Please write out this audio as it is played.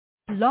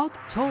Blog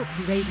Talk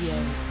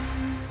Radio.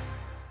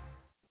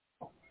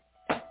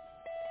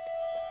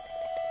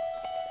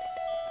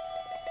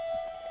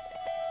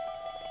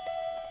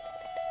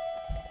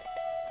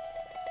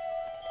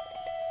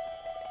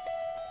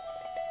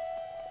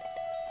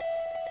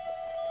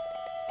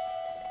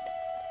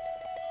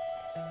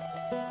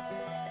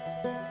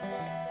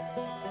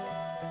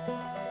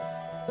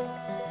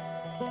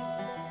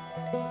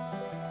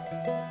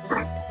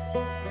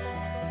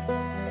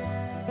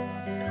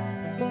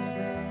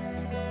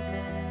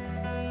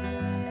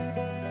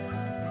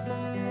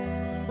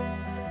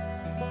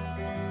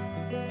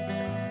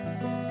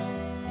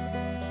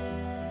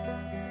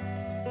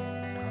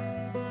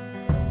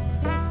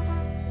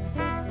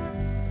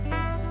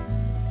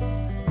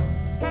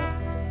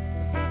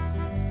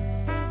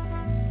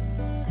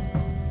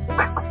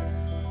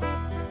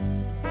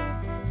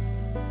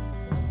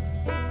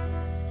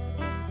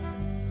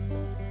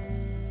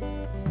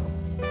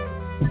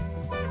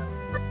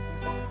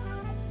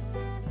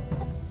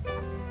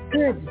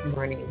 Good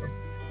morning,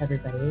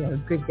 everybody, or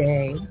good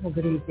day, or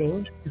good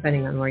evening,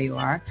 depending on where you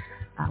are.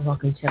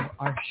 Welcome to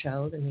our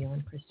show, the Neil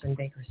and Kristin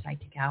Baker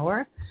Psychic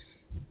Hour.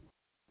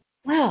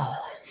 Well,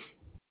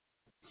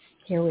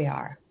 here we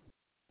are,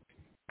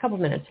 a couple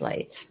minutes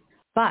late,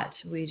 but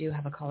we do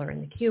have a caller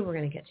in the queue. We're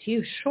going to get to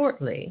you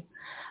shortly.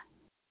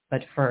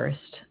 But first,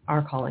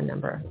 our call-in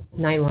number,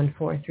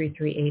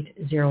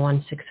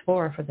 914-338-0164.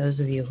 For those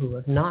of you who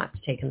have not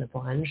taken the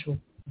plunge,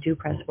 do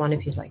press 1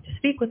 if you'd like to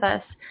speak with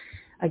us.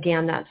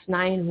 Again, that's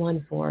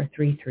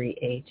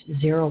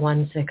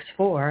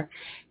 914-338-0164.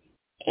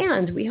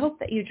 And we hope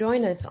that you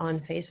join us on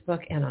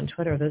Facebook and on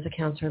Twitter. Those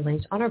accounts are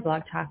linked on our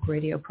Blog Talk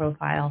Radio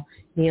profile,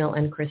 Neil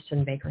and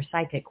Kristin Baker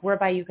Psychic,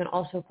 whereby you can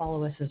also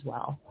follow us as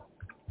well.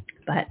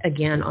 But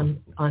again,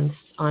 on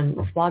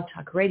Blog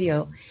Talk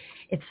Radio,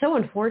 it's so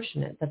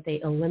unfortunate that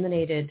they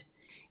eliminated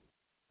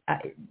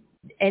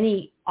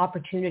any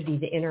opportunity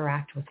to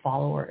interact with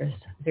followers.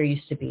 There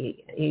used to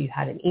be, you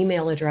had an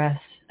email address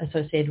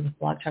associated with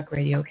Blog Talk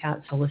Radio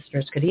account, so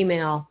listeners could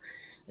email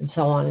and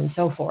so on and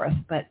so forth.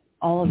 But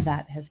all of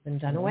that has been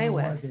done away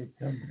with.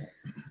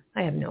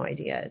 I have no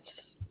idea. It's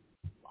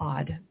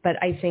odd.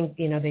 But I think,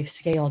 they've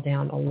scaled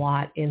down a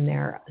lot in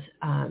their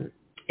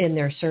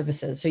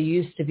services. So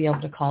you used to be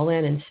able to call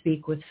in and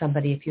speak with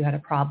somebody if you had a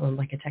problem,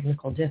 like a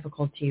technical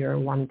difficulty or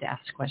wanted to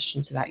ask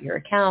questions about your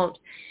account.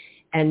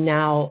 And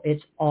now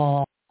it's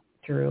all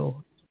through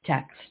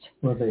text.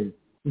 Well, they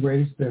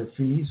raised their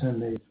fees and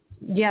they've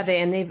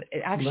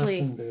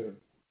actually their,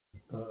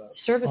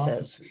 services.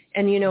 offices.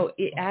 And I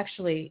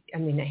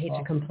hate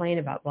to complain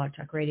about Blog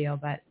Talk Radio,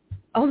 but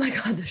oh my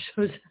God, the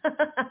show's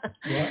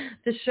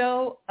the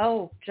show.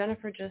 Oh,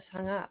 Jennifer just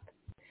hung up.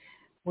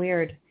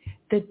 Weird.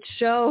 The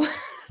show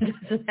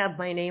doesn't have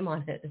my name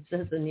on it. It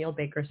says the Neil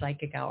Baker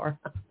Psychic Hour.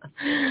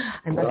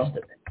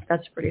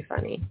 That's pretty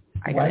funny.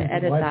 I got to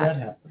edit why that. Did that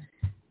happen?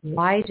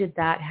 Why did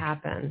that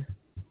happen?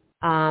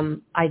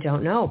 I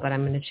don't know, but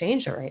I'm going to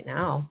change it right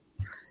now.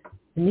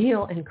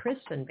 Neil and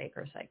Kristin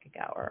Baker Psychic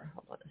Hour.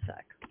 Hold on a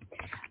sec.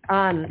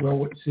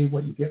 Well, see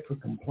what you get for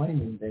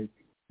complaining. They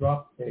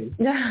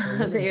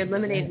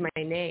eliminated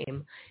my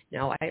name.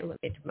 No, I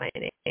eliminated my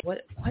name.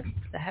 What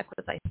the heck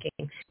was I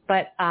thinking?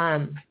 But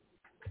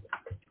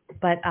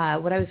what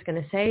I was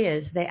going to say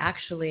is they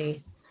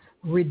actually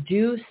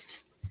reduced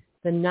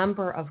the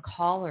number of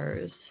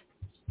callers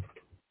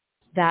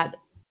that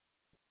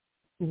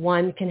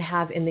one can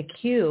have in the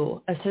queue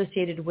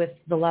associated with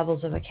the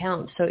levels of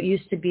accounts. So it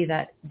used to be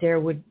that there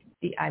would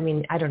be, I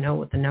don't know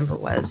what the number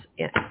was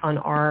on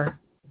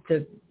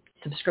the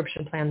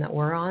subscription plan that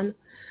we're on,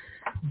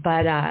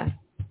 but I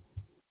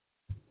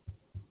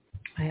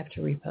have to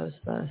repost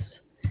this.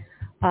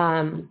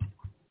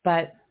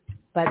 But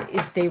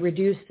if they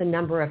reduce the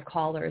number of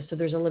callers, so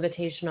there's a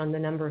limitation on the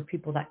number of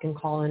people that can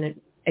call in at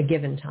a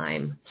given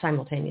time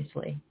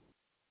simultaneously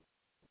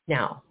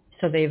now.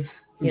 So they've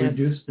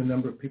reduce the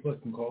number of people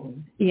that can call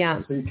in?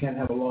 Yeah. So you can't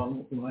have a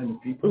long line of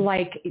people?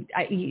 Like,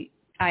 I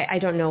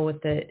don't know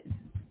what the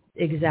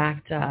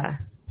exact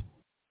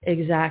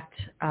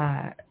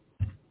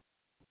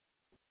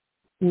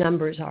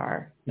numbers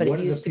are, but it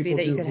used to be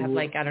that you could have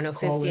 50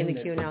 in the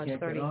queue, now it's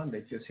 30.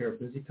 They just hear a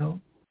busy tone?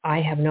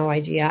 I have no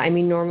idea.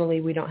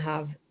 Normally we don't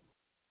have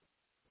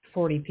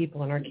 40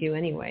 people in our queue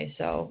anyway,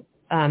 so,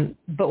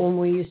 but when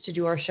we used to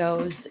do our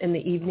shows in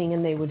the evening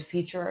and they would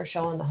feature our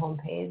show on the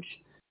homepage,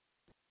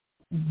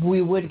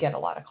 we would get a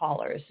lot of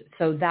callers.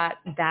 So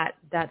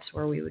that's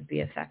where we would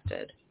be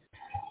affected.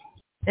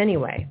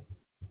 Anyway,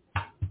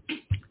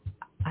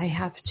 I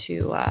have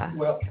to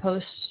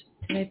post.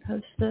 Did I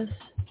post this?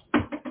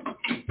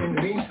 In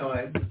the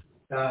meantime,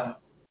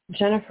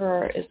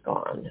 Jennifer is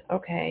gone.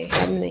 Okay,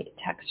 I'm going to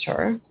text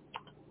her.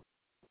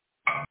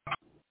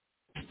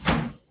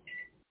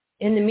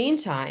 In the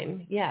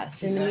meantime, yes.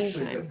 In the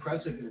meantime, the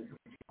president.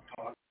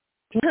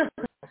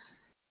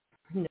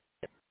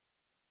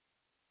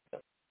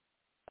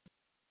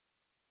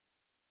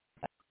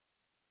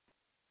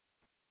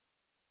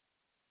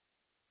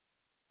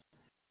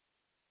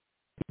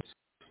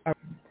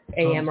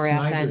 AM or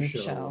FM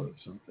show. Or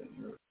something.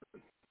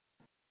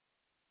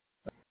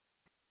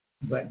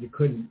 but you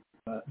couldn't.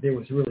 There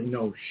was really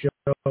no show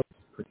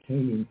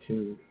pertaining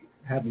to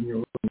having your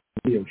own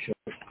radio show.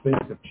 Things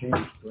have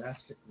changed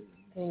drastically.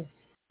 Thanks.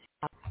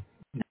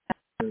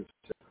 There's,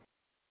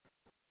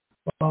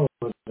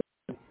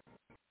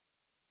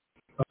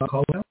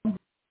 call now?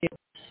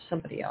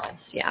 Somebody else.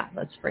 Yeah,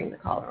 let's bring the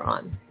caller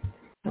on.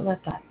 I'll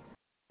let that.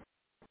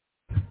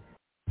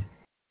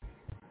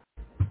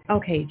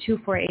 Okay,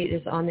 248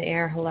 is on the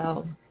air.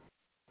 Hello.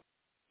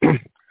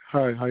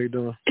 Hi, how you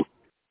doing?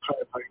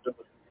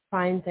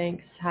 Fine,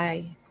 thanks.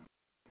 Hi.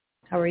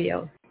 How are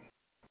you?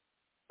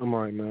 I'm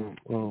all right, man.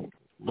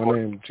 My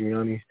name is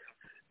Gianni,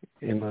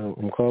 and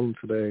I'm calling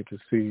today to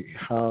see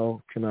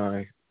how can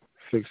I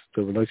fix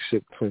the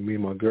relationship between me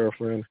and my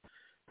girlfriend.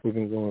 We've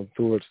been going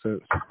through it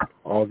since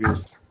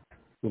August.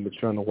 We've been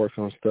trying to work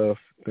on stuff.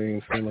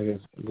 Things seem like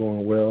it's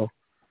going well.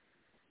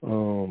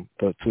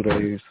 But two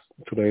days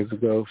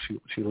ago,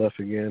 she left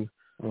again.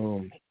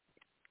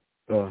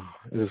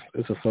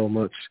 It's just so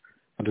much.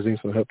 I just need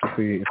some help to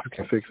see if we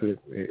can fix it.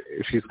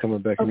 If she's coming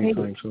back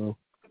anytime soon.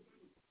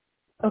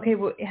 Okay.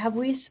 Well, have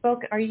we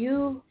spoken? Are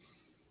you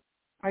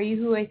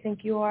who I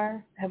think you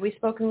are? Have we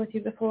spoken with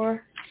you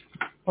before,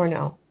 or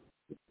no?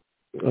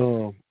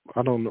 I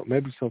don't know.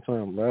 Maybe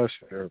sometime last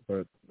year,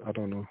 but I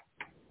don't know.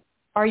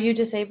 Are you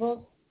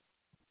disabled?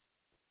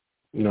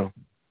 No.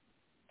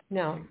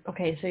 No.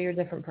 Okay, so you're a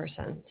different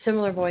person.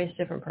 Similar voice,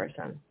 different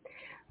person.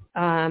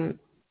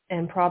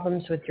 And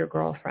problems with your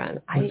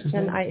girlfriend. His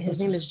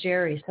name is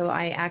Jerry, so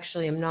I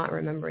actually am not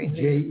remembering.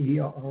 Jerry.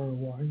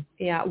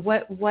 Yeah.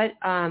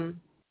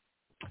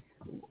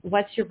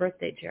 What's your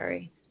birthday,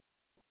 Jerry?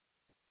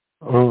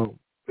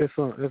 It's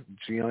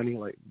Gianni,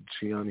 like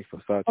Gianni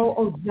Fasati.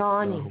 Oh,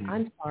 Johnny.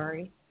 I'm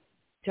sorry,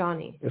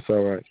 Johnny. It's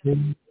all right.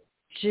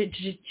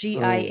 Gianni.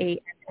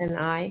 Gionni.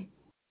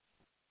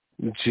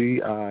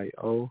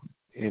 Oh,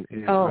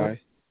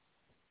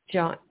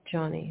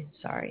 Johnny.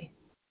 Sorry.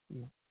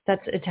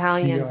 That's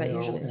Italian, but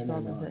usually it's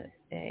spelled with an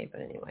A.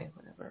 But anyway,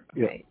 whatever.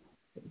 Okay.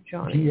 Yeah.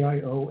 Johnny.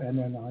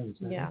 Gionni.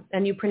 Yeah.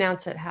 And you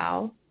pronounce it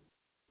how?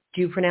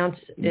 Do you pronounce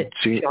it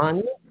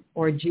Johnny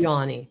or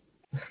Gianni?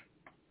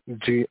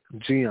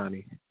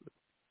 Gianni.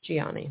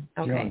 Gianni.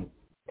 Okay. Gianni.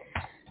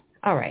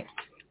 All right.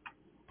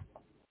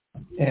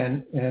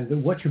 And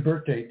what's your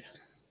birth date?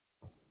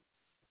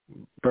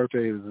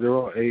 Birthday is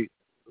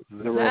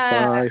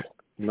 0805.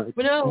 No.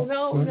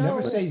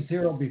 Never say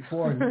 0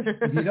 before.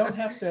 If you don't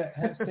have to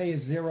say a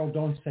 0,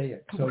 don't say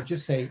it. So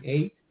just say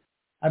 8.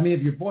 I mean,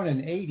 if you're born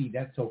in 80,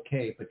 that's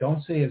okay, but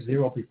don't say a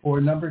 0 before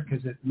a number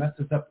because it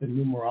messes up the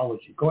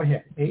numerology. Go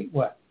ahead. 8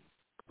 what?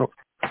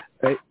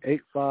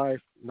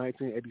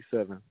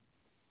 8/5/1987.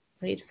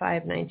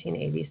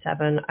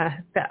 8/5/1987.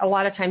 A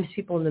lot of times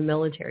people in the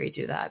military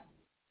do that.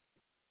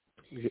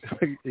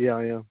 Yeah,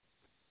 I am.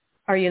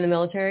 Are you in the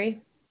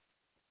military?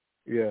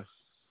 Yes.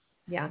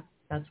 Yeah,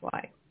 that's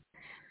why.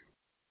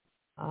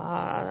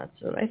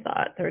 That's what I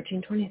thought.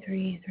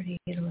 13/23,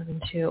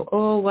 38/11/2.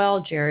 Oh,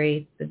 well,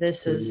 Jerry, this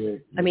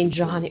is, I mean,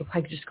 Johnny.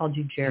 I just called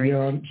you Jerry.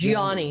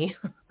 Gianni.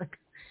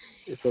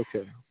 It's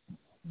okay.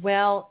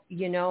 Well,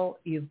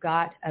 you've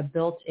got a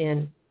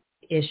built-in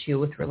issue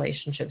with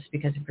relationships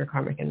because of your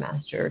karmic and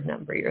master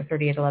number. Your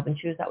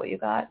 38/11/2, is that what you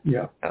got?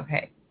 Yeah.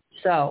 Okay.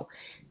 So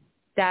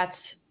that's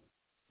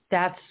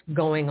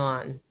going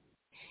on.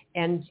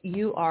 And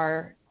you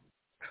are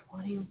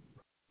 20,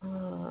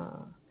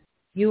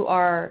 you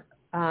are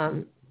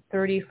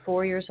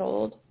 34 years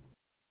old?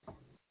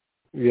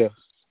 Yes.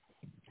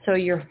 So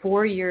you're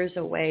 4 years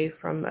away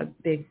from a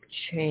big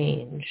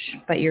change,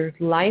 but your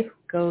life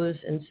goes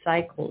in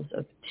cycles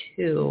of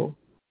 2.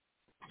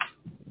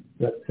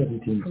 That's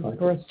 17 from cycles.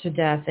 Birth to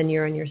death, and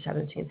you're in your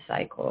 17th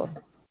cycle.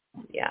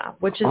 Yeah,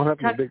 which is... I'm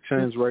having a big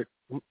change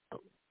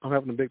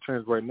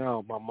right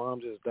now. My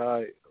mom just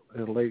died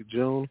in late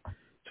June.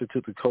 She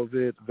took the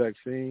COVID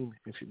vaccine,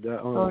 and she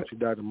died. She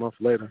died a month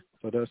later.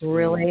 So that's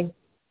really.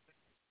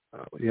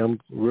 Yeah, I'm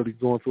really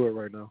going through it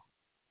right now.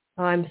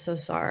 Oh, I'm so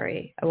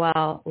sorry.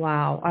 Well,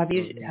 wow. Have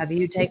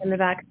you taken the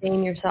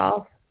vaccine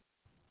yourself?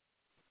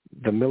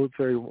 The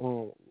military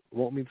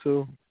want me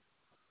to.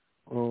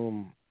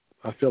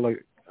 I feel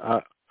like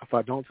if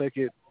I don't take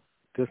it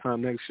this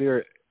time next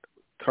year,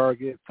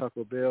 Target,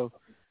 Taco Bell,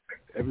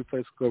 every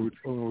place will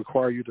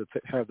require you to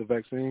have the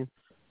vaccine.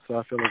 So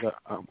I feel like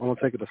I'm going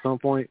to take it at some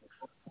point.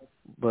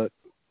 But,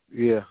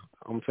 yeah,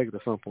 I'm going to take it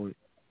at some point.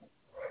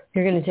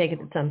 You're going to take it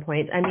at some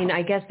point. I mean,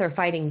 I guess they're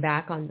fighting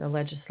back on the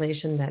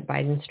legislation that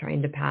Biden's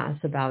trying to pass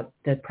about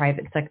the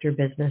private sector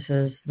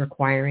businesses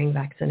requiring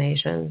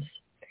vaccinations.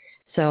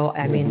 So,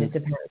 I mean, it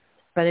depends.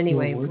 But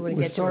anyway, we're going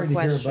to get to your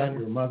question. We're sorry to hear about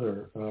your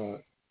mother,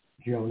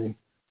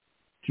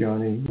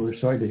 Johnny. We're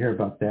sorry to hear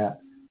about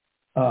that.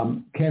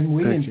 Can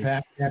we, in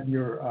fact, have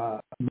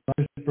your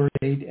mother's birth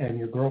date and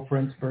your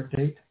girlfriend's birth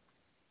date?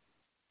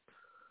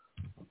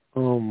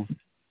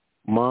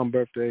 Mom's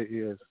birthday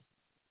is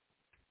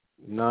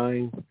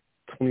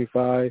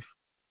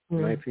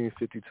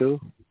 9/25/1952.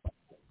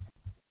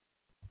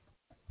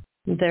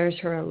 There's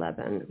her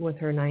 11 with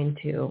her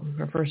 9-2.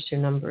 Her first two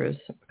numbers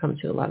come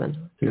to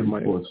 11.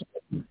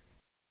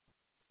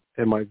 Yeah,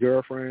 and my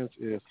girlfriend's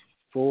is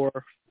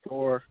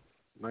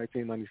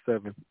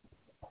 4/4/1997.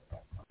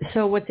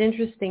 So what's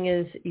interesting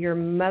is your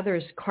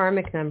mother's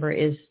karmic number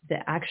is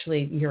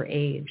actually your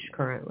age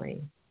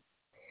currently.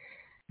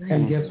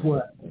 And guess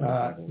what,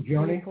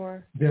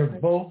 Joni? They're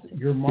both,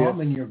 your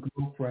mom and your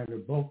girlfriend are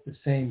both the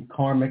same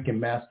karmic and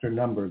master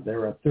number.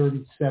 They're a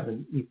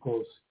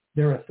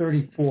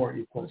 34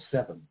 equals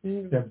 7.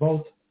 They're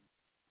both,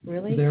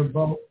 really? They're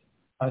both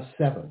a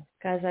 7.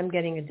 Guys, I'm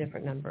getting a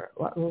different number.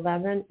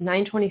 11,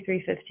 9,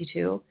 23,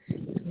 52.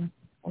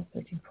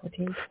 13,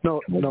 14.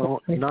 No,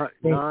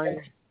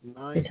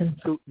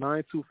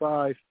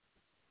 925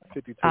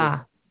 52.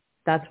 Ah,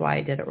 that's why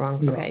I did it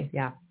wrong. Yeah. Okay,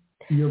 yeah.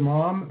 Your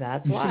mom,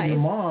 that's why. Your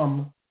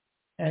mom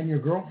and your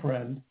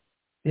girlfriend,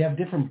 they have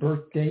different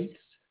birth dates,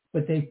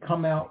 but they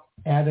come out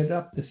added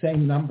up the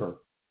same number.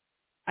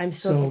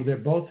 So they're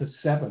both a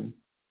 7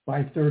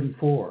 by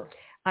 34.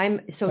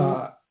 And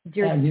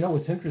you know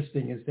what's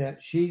interesting is that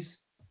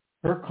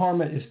her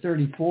karma is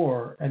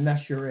 34, and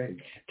that's your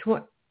age.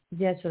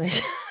 Yes,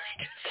 I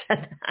just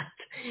said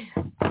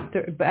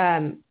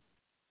that.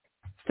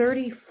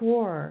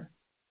 34.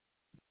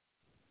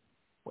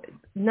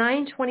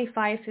 9,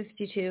 25,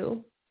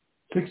 52.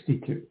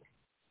 62.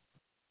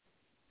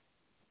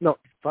 No,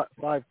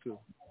 5'2".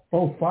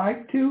 Oh,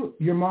 5'2"?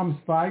 Your mom's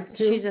 5'2"?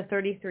 She's a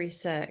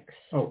 33.6.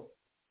 Oh,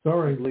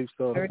 sorry. I believe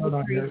so.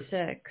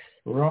 33.6.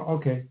 Wrong.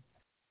 Okay.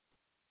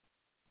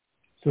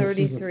 So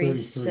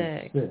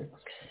 33.6.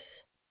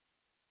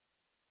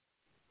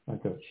 I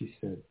thought she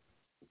said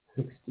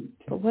 62.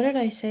 But what did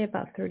I say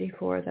about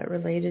 34 that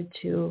related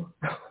to?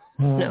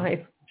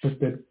 But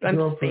the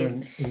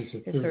girlfriend is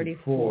a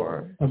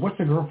 34. And what's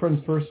the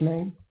girlfriend's first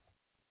name?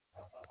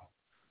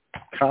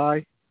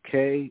 Kai,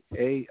 Kai.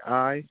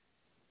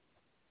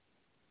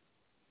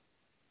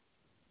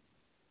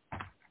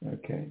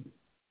 Okay.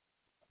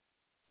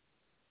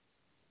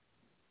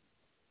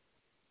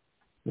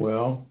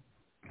 Well,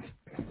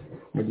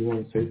 do you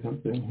want to say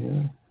something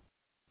here?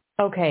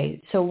 Okay,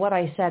 so what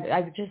I said,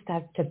 I just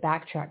have to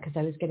backtrack because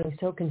I was getting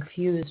so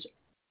confused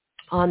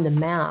on the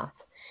math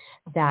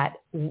that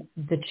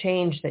the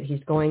change that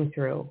he's going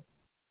through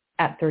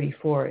at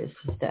 34 is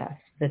his death,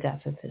 the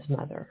death of his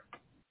mother,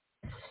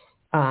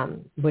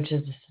 which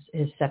is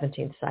his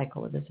 17th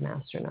cycle of his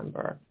master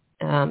number.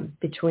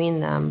 Between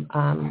them,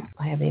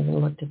 I haven't even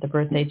looked at the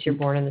birth dates. You're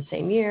born in the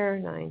same year,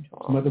 9,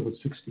 12. Mother was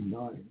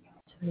 69.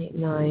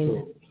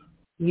 9.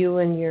 You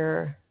and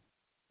your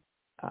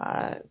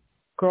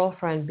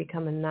girlfriend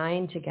become a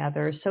 9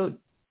 together. So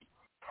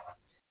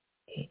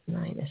 8,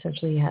 9,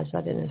 essentially he has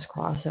that in his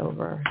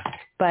crossover.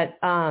 But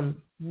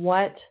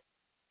what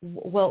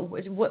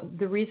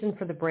the reason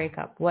for the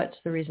breakup? What's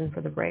the reason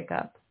for the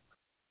breakup?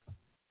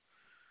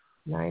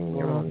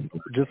 9-year-old.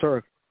 Just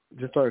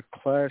our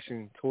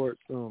clashing towards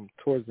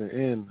the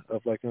end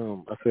of I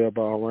say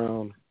about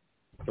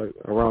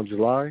around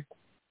July.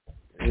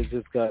 It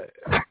just got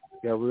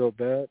real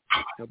bad.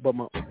 But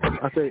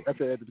I say at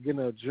the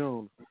beginning of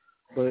June.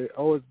 But it's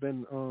always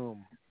been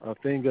a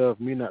thing of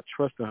me not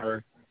trusting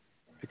her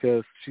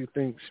because she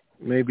thinks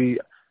maybe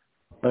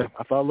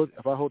if I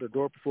hold the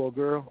door before a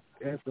girl,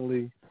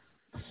 instantly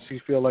she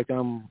feel like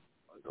I'm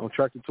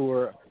attracted to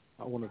her.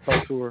 I want to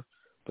talk to her,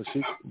 but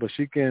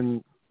she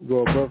can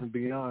go above and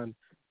beyond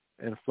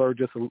and flirt,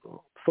 just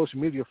social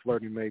media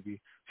flirting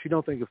maybe. She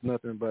don't think it's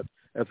nothing, but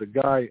as a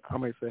guy, I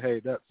might say,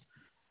 hey, that's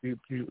you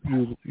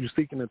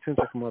seeking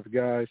attention from other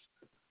guys,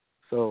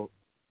 so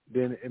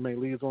then it may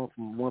lead on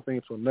from one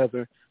thing to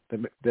another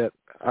that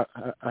I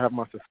have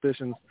my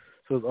suspicions.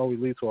 So it always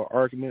leads to an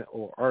argument,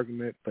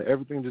 but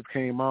everything just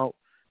came out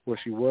where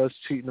she was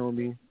cheating on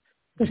me.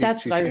 She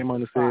came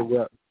on and said,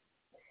 well,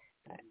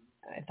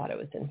 I thought it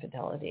was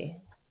infidelity.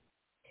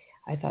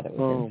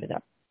 Infidelity.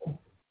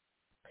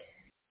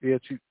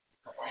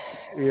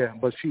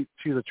 But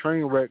she's a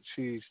train wreck.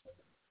 She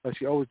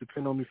always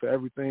depends on me for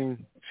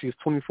everything. She's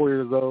 24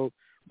 years old.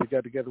 We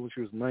got together when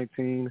she was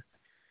 19.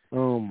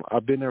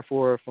 I've been there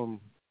for her from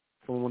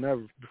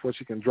whenever, before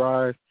she can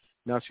drive.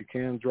 Now she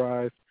can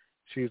drive.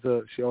 She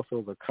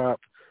also is a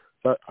cop.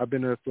 So I've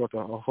been there throughout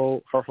her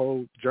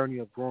whole journey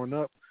of growing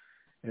up,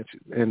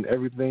 and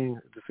everything.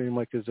 It just seemed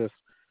like it's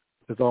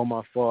all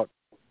my fault,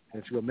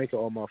 and she will make it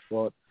all my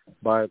fault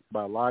by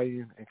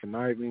lying and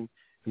conniving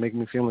and making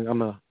me feel like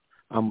I'm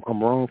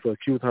wrong for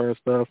accusing her of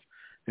stuff.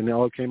 And it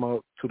all came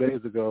out 2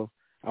 days ago.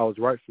 I was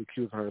right for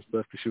accusing her of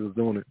stuff because she was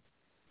doing it.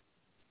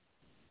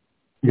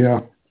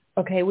 Yeah.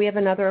 Okay, we have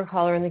another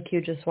caller in the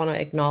queue. Just want to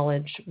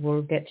acknowledge.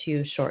 We'll get to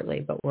you shortly,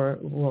 but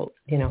we'll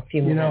a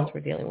few minutes. We're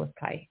dealing with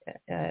Kai,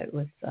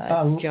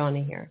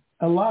 Johnny here.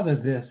 A lot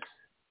of this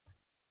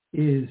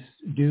is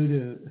due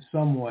to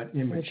somewhat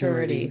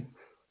immaturity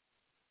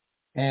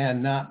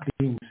and not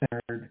being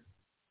centered,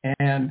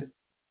 and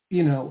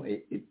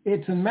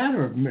it's a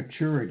matter of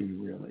maturity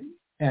really,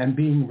 and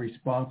being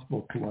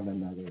responsible to one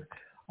another.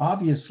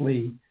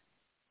 Obviously,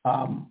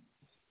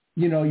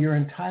 you're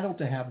entitled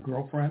to have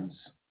girlfriends.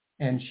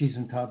 And she's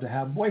entitled to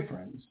have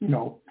boyfriends,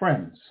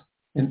 friends,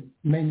 and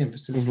main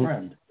emphasis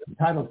friend,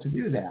 entitled to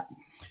do that.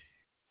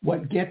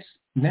 What gets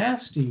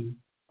nasty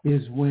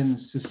is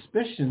when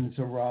suspicions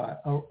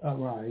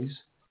arise,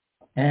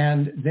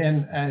 and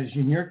then, as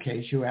in your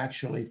case, you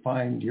actually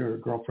find your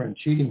girlfriend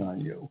cheating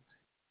on you.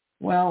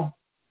 Well,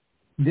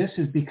 this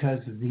is because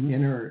of the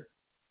inner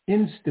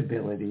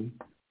instability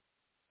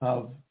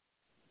of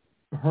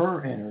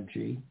her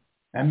energy,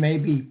 and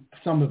maybe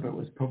some of it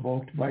was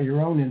provoked by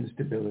your own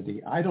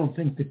instability. I don't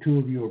think the two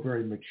of you are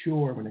very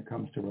mature when it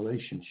comes to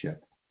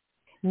relationship.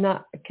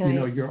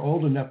 You're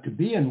old enough to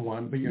be in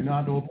one, but you're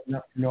not old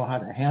enough to know how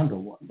to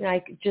handle one.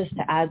 Just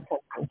to add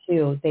something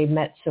too, they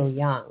met so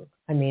young.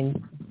 I mean,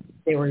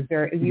 they were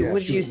very.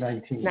 She was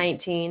 19.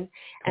 19,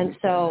 and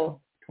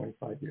so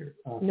 25 years.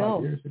 5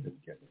 years they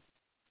didn't get it.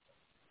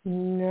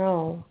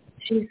 No,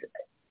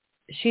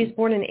 she's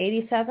born in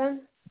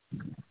 87.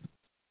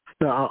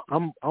 No,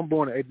 I'm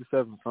born in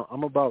 87. So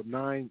I'm about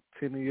 9-10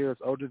 years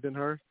older than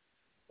her.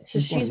 So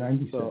she's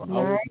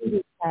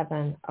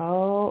 97.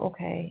 Oh,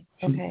 okay.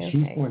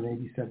 She's born in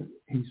 87.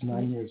 He's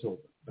 9 years old,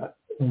 about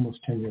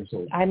almost 10 years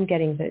old. I'm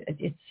getting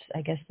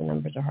I guess the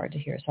numbers are hard to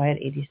hear, so I had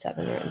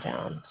 87 written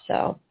down.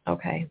 So,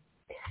 okay.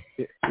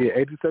 Yeah,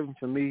 87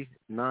 for me,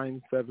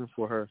 9-7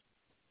 for her.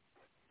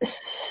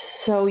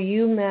 So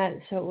you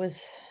met, so it was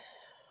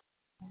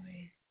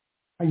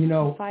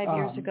 5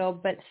 years ago,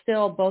 but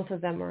still both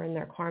of them are in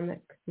their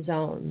karmic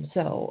zone.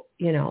 So,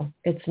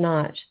 it's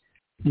not.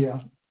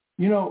 Yeah.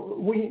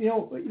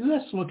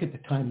 Let's look at the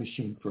time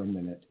machine for a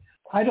minute.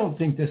 I don't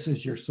think this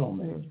is your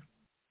soulmate.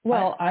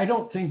 Well, I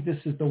don't think this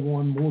is the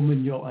one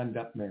woman you'll end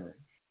up marrying.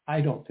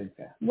 I don't think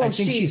that. Well, I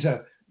think she's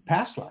a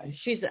past life.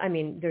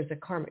 There's a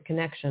karmic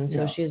connection,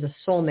 so she's a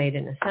soulmate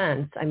in a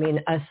sense.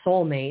 A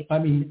soulmate.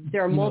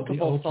 There are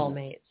multiple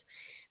soulmates.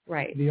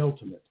 Right. The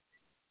ultimate.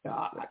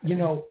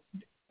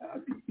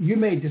 You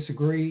may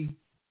disagree,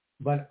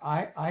 but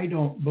I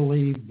don't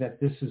believe that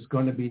this is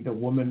going to be the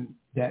woman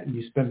that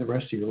you spend the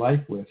rest of your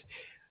life with.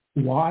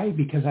 Why?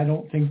 Because I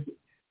don't think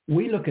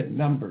we look at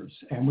numbers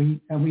and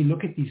we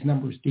look at these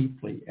numbers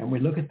deeply, and we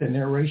look at the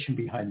narration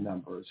behind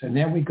numbers, and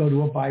then we go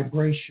to a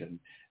vibration,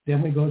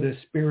 then we go to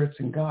spirits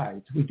and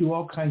guides. We do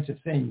all kinds of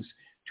things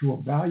to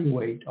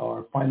evaluate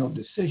our final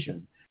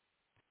decision.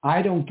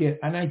 I don't get,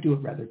 and I do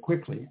it rather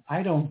quickly,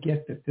 I don't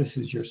get that this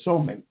is your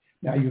soulmate.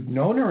 Now, you've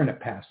known her in a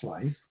past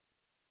life.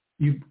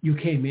 You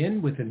came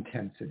in with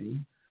intensity,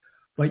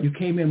 but you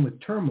came in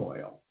with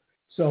turmoil.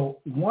 So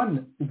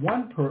one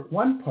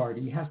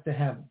party has to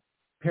have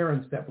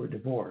parents that were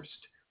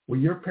divorced. Were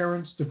your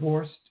parents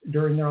divorced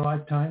during their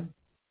lifetime?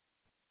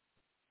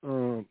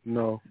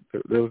 No,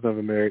 they was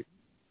never married.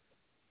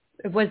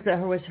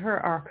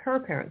 Her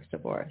parents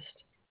divorced?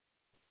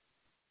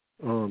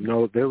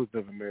 No, they was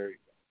never married.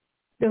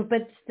 No,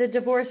 but the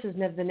divorce is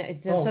never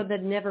so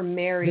that never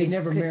married. They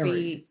never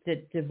married. Be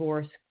the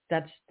divorce.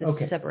 That's the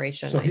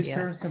separation. So his idea.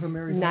 Parents never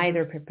married.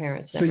 Neither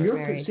parents never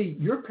married. So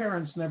your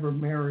parents never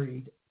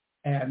married,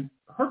 and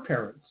her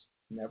parents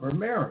never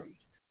married.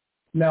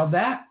 Now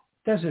that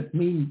doesn't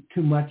mean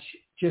too much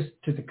just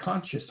to the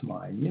conscious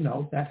mind.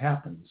 That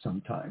happens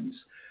sometimes.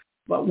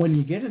 But when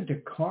you get into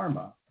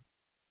karma,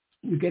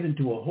 you get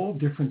into a whole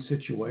different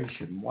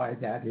situation. Why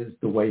that is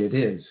the way it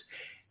is.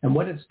 And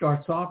what it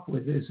starts off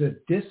with is a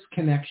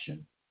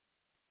disconnection.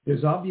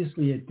 There's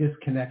obviously a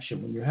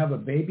disconnection. When you have a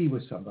baby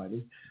with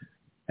somebody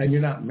and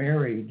you're not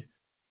married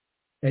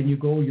and you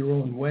go your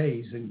own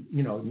ways and,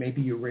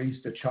 maybe you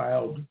raised a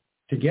child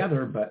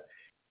together, but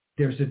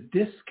there's a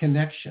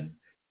disconnection.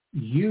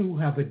 You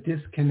have a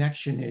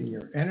disconnection in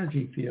your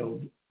energy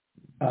field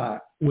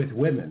with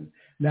women.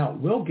 Now, it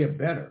will get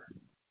better.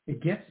 It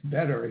gets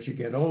better as you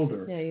get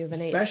older, you have an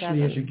 8-7.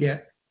 Especially as you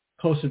get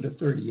closer to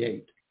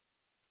 38.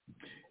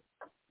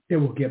 It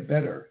will get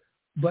better.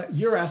 But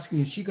you're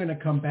asking, is she going to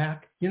come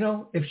back?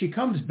 If she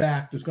comes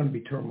back, there's going to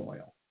be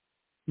turmoil.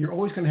 You're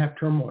always going to have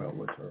turmoil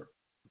with her.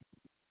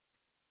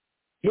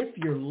 If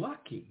you're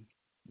lucky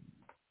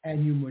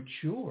and you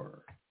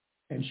mature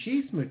and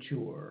she's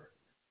matures,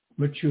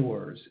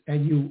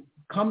 and you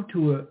come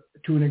to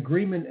an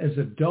agreement as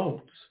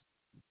adults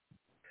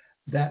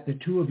that the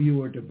two of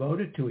you are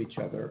devoted to each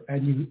other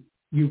and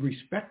you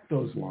respect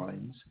those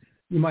lines,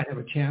 you might have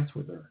a chance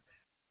with her.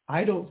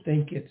 I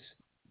think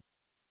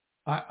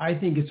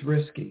it's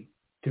risky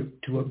to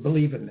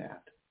believe in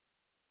that.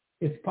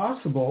 It's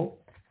possible,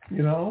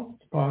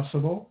 it's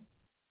possible.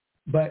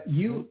 But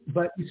you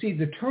see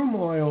the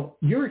turmoil,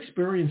 you're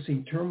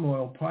experiencing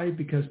turmoil probably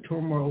because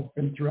turmoil has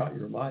been throughout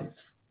your life.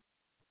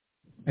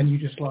 And you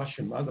just lost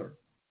your mother.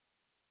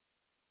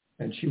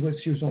 And she was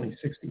only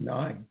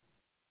 69.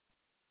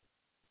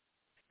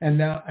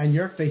 And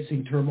you're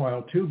facing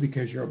turmoil too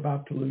because you're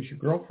about to lose your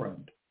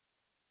girlfriend.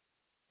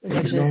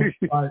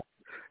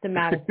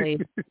 Thematically,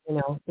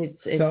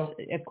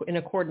 it's in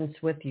accordance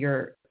with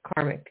your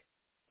karmic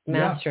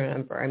master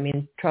number.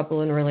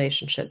 Trouble in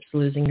relationships,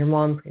 losing your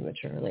mom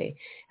prematurely,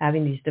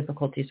 having these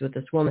difficulties with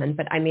this woman.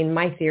 But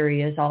my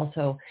theory is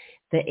also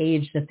the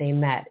age that they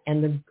met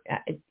and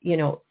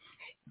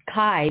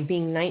Kai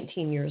being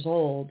 19 years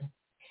old,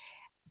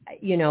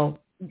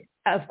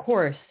 of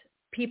course,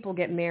 people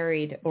get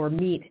married or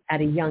meet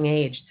at a young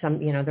age.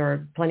 There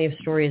are plenty of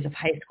stories of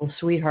high school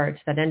sweethearts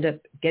that end up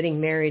getting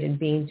married and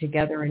being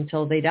together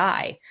until they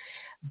die.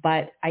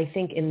 But I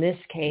think in this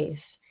case,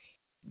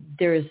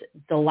 there's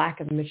the lack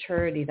of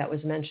maturity that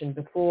was mentioned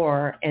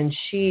before, and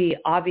she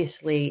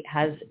obviously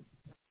has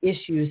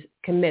issues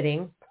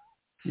committing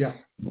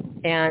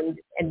and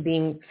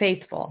being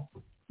faithful.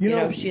 She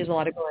has a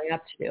lot of growing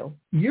up to do.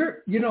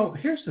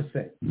 Here's the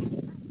thing.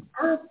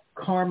 Her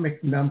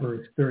karmic number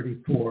is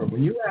 34.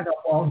 When you add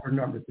up all her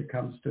numbers, it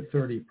comes to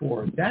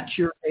 34. That's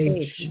your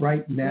age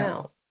right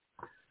now.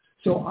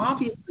 So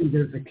obviously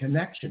there's a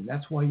connection.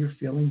 That's why you're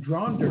feeling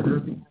drawn to her.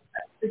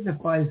 That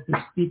signifies the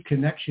deep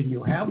connection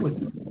you have with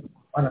her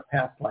on a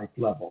past life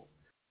level.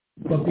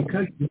 But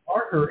because you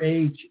are her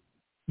age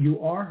at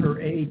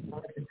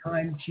the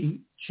time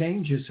she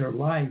changes her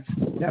life,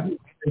 that means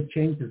there are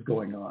changes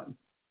going on.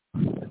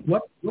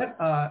 What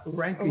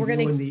rank are you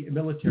in the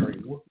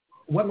military?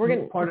 What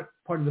part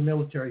of the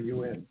military are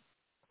you in?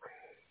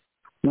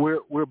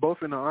 We're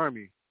both in the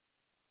Army.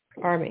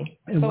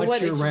 And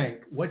what's your rank?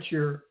 What's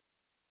your?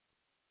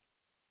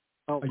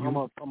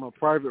 I'm a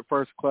private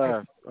first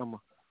class. I'm a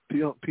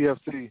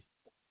PFC.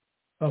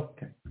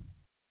 Okay.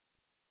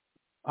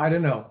 I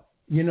don't know.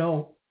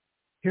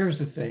 Here's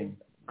the thing.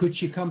 Could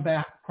she come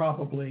back?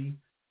 Probably.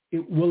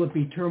 Will it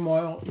be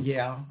turmoil?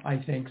 Yeah, I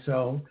think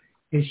so.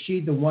 Is she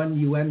the one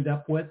you end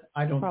up with?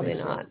 I don't think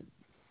so. Probably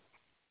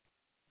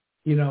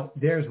not.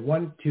 There's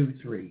 1, 2,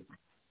 3.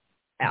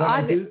 But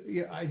I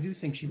do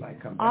think she might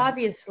come back.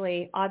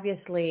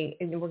 Obviously,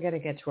 and we're going to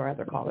get to our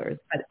other callers,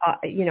 but,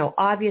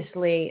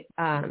 obviously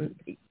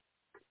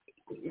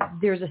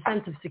there's a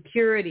sense of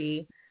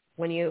security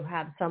when you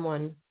have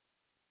someone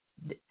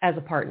as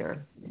a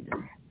partner.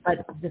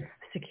 But the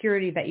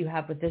security that you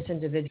have with this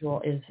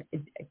individual is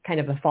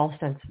kind of a false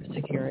sense of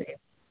security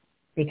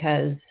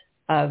because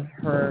of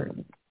her,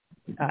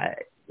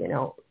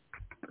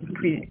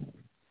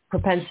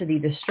 propensity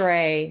to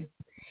stray.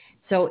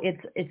 So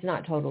it's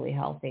not totally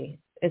healthy.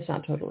 It's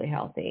not totally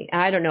healthy.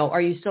 And I don't know.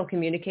 Are you still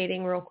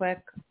communicating real quick?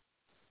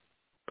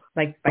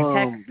 Like by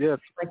text? Yes.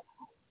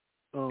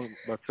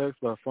 By text,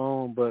 by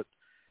phone, but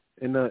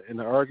in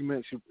the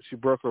argument, she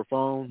broke her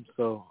phone,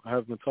 so I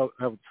haven't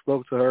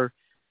spoke to her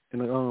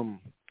in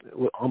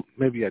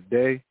maybe a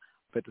day.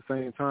 But at the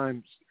same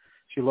time,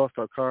 she lost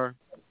her car,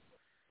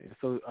 and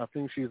so I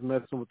think she's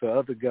messing with the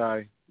other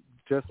guy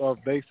just off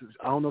basis.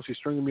 I don't know if she's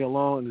stringing me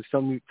along and just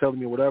telling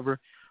me whatever,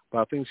 but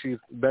I think she's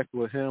back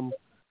with him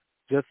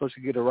just so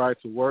she get a ride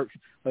to work.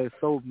 But it's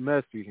so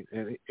messy,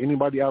 and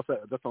anybody outside,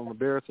 that's I'm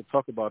embarrassed to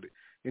talk about it.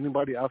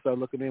 Anybody outside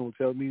looking in will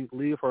tell me,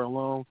 leave her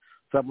alone,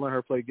 stop letting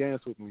her play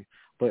games with me.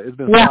 But it's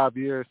been 5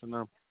 years, and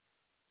I'm...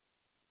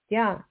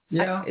 Yeah.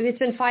 It's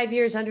been 5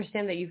 years.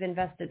 Understand that you've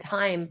invested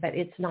time, but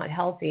it's not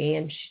healthy.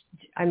 And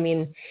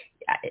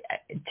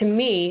to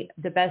me,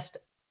 the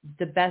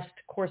best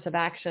course of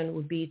action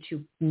would be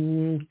to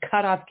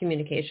cut off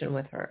communication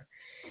with her.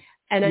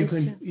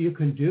 And you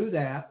can do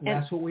that.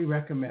 That's what we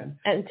recommend.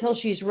 Until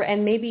she's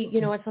and maybe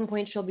at some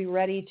point she'll be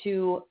ready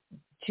to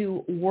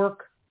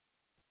work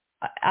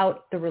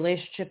out the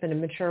relationship in a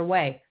mature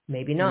way.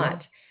 Maybe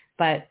not. Yeah.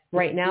 But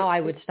right now, I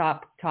would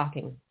stop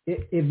talking.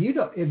 If you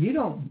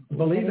don't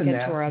believe in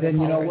that, then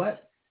you know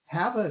what?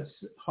 Have a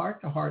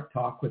heart-to-heart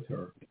talk with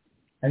her,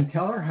 and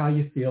tell her how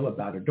you feel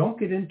about her. Don't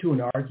get into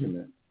an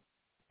argument,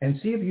 and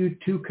see if you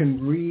two can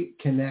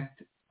reconnect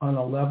on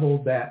a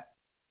level that,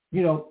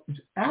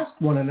 ask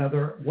one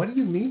another, what do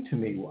you mean to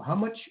me?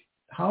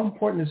 How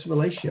important is the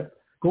relationship?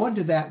 Go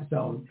into that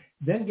zone,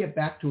 then get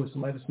back to us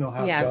and let us know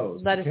how it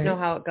goes. Let us know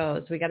how it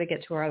goes. We got to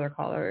get to our other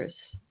callers.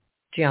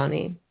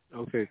 Johnny.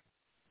 Okay.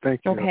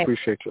 Thank you. Okay. I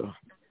appreciate you.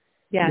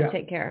 Yeah,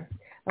 take care.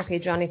 Okay,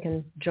 Johnny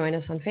can join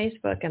us on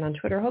Facebook and on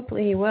Twitter.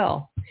 Hopefully he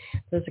will.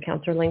 Those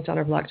accounts are linked on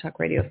our Blog Talk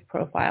Radio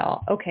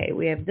profile. Okay,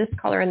 we have this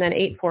caller, and then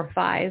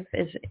 845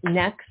 is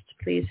next.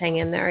 Please hang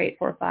in there,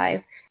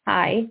 845.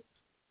 Hi.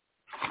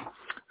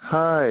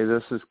 Hi,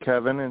 this is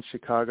Kevin in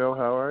Chicago.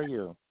 How are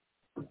you?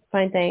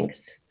 Fine, thanks,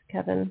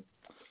 Kevin.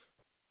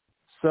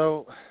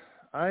 So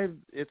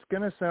it's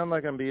going to sound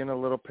like I'm being a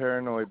little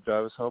paranoid, but I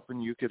was hoping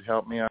you could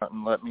help me out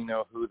and let me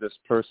know who this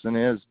person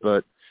is.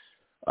 But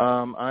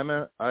I'm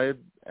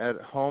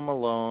at home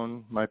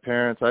alone. My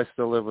parents, I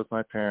still live with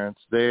my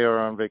parents. They are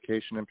on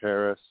vacation in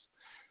Paris.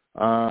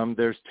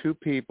 There's two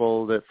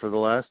people that for the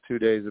last 2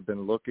 days have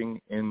been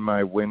looking in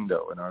my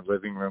window, in our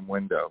living room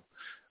window.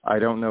 I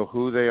don't know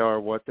who they are,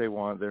 what they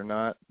want. They're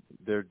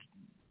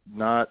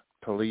not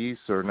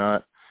police or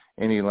not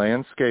any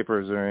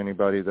landscapers or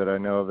anybody that I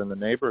know of in the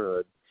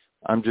neighborhood.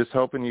 I'm just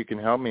hoping you can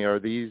help me. Are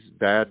these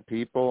bad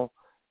people,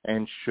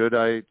 and should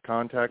I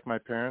contact my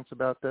parents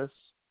about this?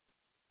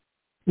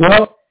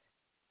 Well,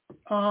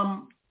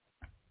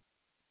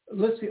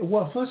 let's see.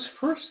 Well,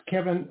 first,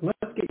 Kevin,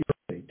 let's get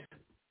your date.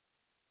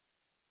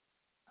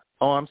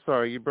 Oh, I'm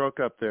sorry. You broke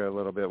up there a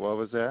little bit. What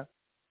was that?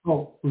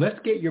 Oh, let's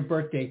get your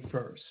birth date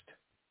first.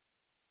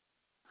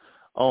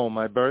 Oh,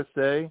 my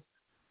birthday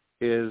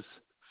is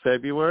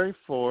February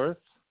 4th,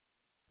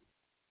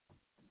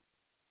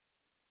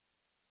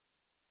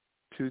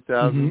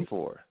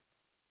 2004.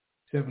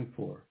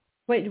 74.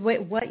 Wait,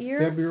 what year?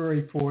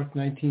 February 4th,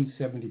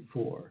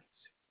 1974.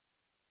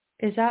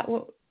 Is that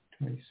what?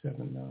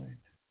 27/9.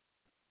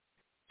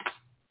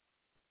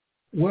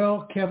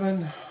 Well,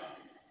 Kevin.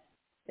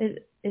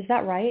 Is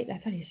that right? I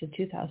thought he said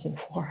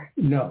 2004.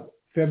 No,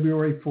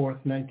 February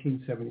 4th,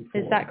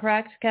 1974. Is that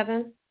correct,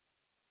 Kevin?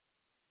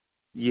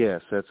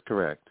 Yes, that's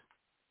correct.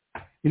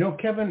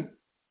 Kevin,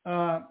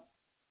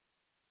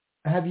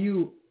 have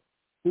you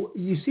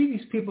see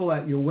these people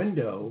at your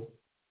window?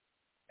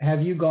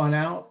 Have you gone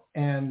out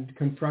and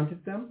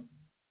confronted them?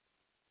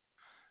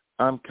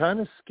 I'm kind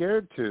of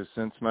scared to,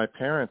 since my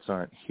parents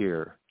aren't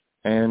here.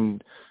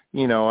 And,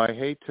 I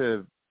hate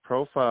to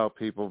profile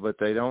people, but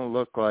they don't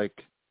look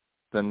like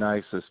the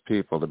nicest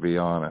people, to be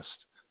honest.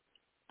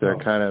 They're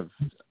kind of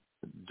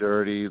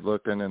dirty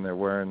looking, and they're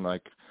wearing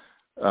like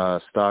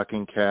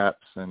stocking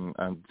caps, and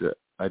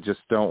I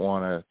just don't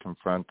want to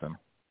confront them.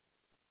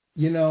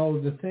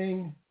 The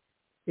thing,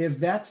 if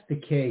that's the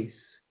case,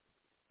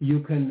 you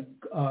can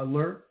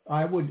alert.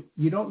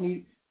 You don't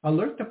need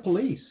alert the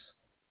police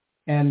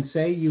and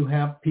say you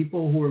have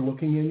people who are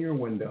looking in your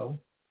window.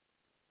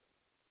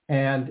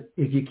 And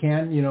if you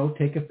can,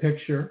 take a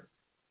picture.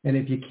 And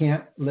if you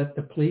can't, let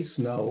the police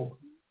know.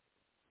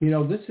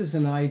 This is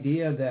an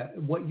idea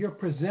that what you're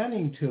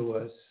presenting to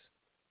us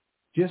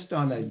just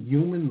on a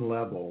human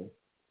level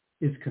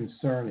is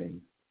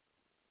concerning.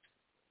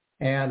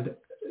 And,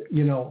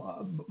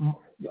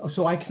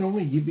 so I can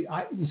only give you,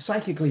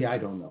 psychically, I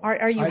don't know.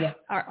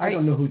 I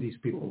don't know who these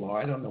people are.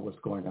 I don't know what's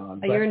going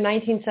on. You're in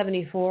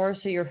 1974,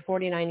 so you're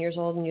 49 years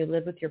old and you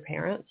live with your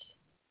parents?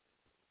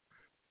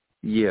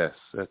 Yes,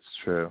 that's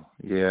true.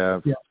 Yeah,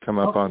 I've come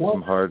up on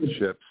some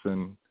hardships,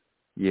 and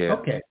yeah.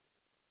 Okay,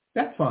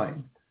 that's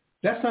fine.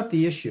 That's not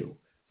the issue.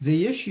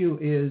 The issue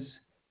is,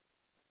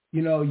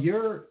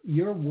 you're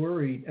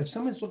worried. If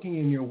someone's looking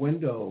in your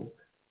window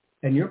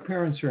and your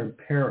parents are in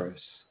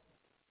Paris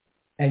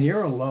and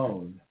you're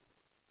alone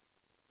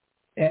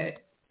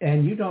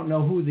and you don't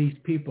know who these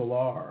people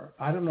are,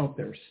 I don't know if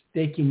they're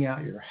staking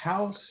out your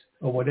house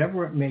or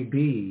whatever it may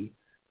be,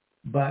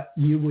 but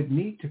you would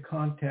need to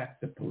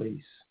contact the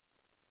police.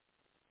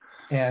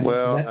 And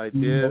I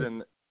did,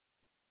 and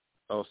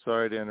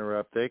sorry to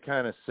interrupt. They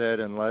kind of said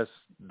unless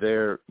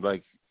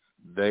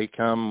they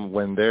come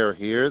when they're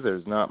here,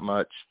 there's not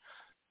much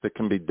that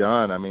can be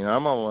done. I mean,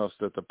 I'm almost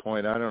at the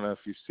point, I don't know if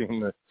you've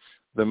seen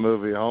the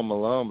movie Home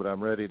Alone, but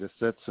I'm ready to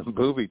set some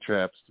booby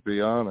traps, to be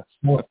honest.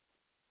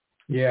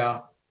 Yeah.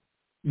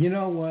 You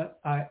know what?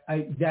 I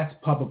that's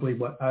probably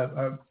what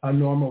a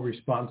normal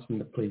response from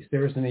the police.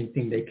 There isn't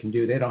anything they can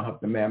do. They don't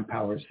have the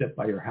manpower to sit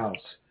by your house.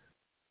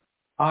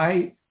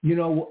 I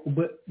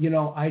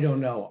don't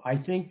know. I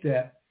think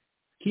that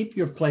keep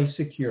your place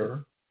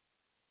secure.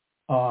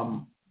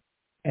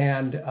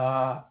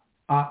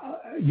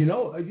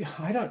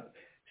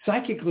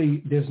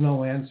 Psychically, there's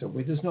no answer.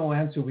 There's no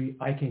answer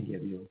I can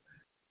give you.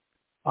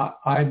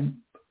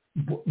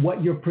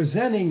 What you're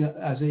presenting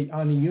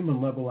on a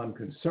human level, I'm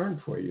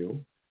concerned for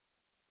you.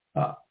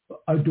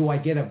 Do I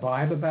get a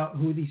vibe about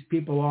who these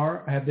people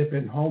are? Have there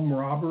been home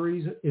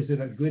robberies? Is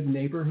it a good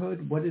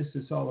neighborhood? What is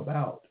this all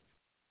about?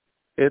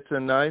 It's a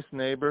nice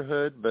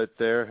neighborhood, but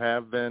there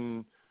have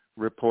been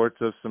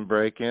reports of some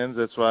break-ins.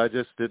 That's why I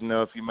just didn't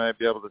know if you might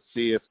be able to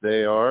see if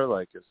they are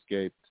like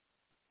escaped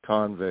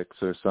convicts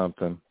or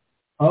something.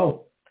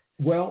 Oh,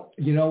 well,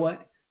 you know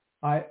what?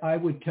 I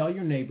would tell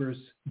your neighbors.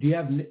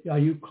 Are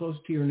you close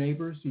to your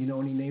neighbors? Do you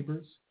know any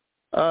neighbors?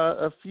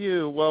 A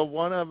few. Well,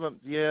 one of them,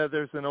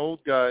 there's an old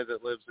guy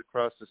that lives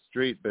across the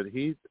street, but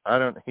he's,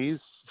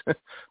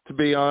 to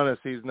be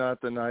honest, he's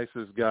not the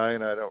nicest guy,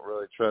 and I don't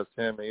really trust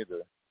him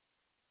either.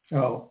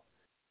 Oh,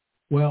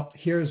 well,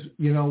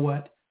 you know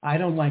what? I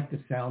don't like the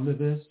sound of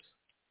this.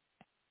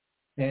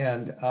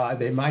 And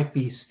they might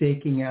be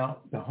staking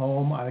out the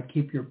home. I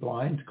keep your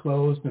blinds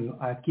closed and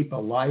I keep a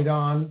light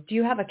on. Do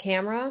you have a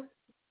camera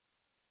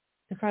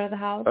in front of the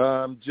house?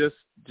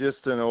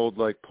 Just an old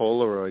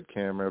Polaroid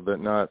camera, but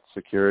not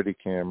security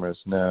cameras,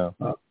 no.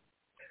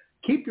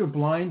 Keep your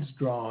blinds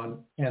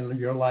drawn and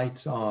your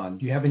lights on.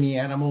 Do you have any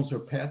animals or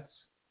pets?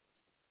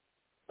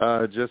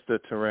 Just a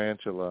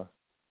tarantula.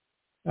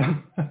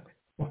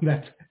 Well,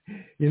 that's,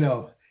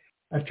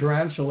 a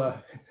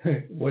tarantula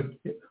would,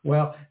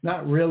 well,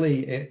 not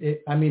really.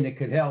 It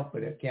could help,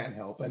 but it can't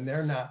help. And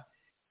they're not,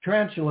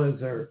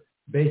 tarantulas are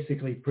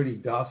basically pretty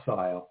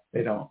docile.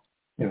 They don't,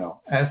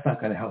 that's not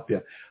going to help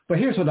you. But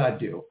here's what I'd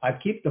do.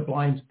 I'd keep the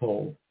blinds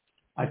pulled.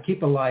 I'd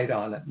keep a light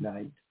on at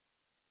night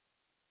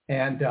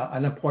and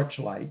a porch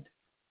light.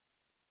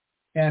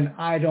 And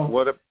I don't.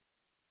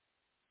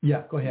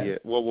 Yeah, go ahead. Yeah.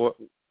 Well,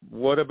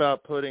 what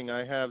about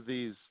I have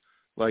these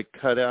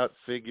cut out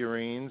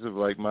figurines of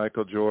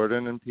Michael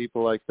Jordan and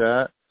people like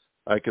that.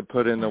 I could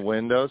put in the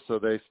window so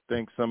they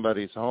think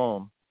somebody's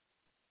home.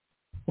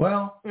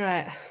 Well,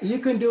 right. You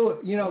can do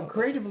it,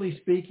 creatively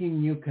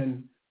speaking, you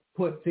can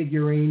put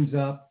figurines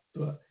up,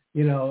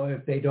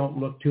 if they don't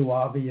look too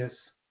obvious.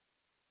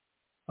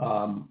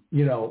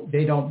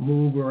 They don't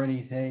move or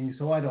anything,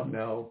 so I don't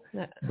know.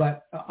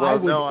 But I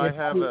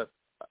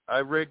I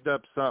rigged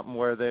up something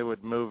where they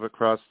would move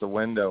across the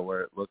window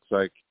where it looks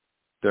like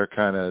they're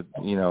kind of,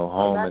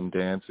 home and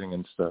dancing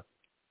and stuff.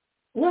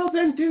 Well,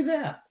 then do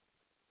that.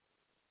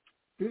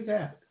 Do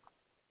that.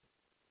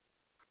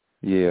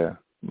 Yeah.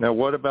 Now,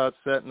 what about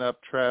setting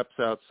up traps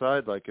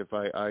outside? Like if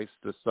I ice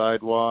the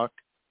sidewalk,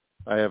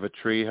 I have a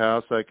tree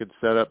house, I could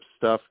set up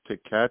stuff to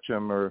catch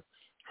them or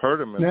hurt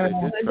them if they did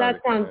try that to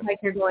sounds like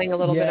you're going a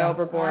little bit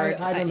overboard.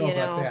 I don't know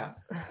about that.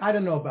 I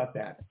don't know about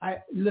that.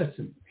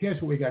 Listen,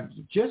 here's what we got to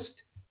do.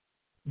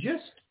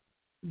 Just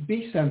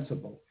be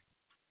sensible.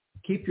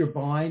 Keep your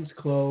blinds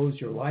closed,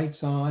 your lights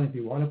on. If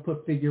you want to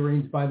put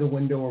figurines by the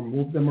window or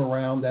move them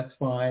around, that's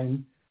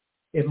fine.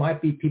 It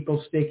might be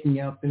people staking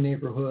out the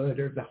neighborhood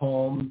or the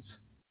homes.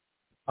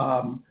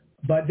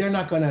 But they're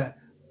not going to,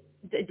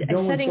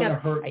 no one's going to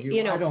hurt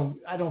you.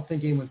 I don't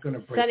think anyone's going to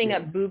break you. Setting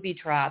up booby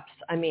traps,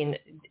 I mean,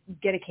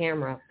 get a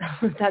camera.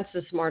 That's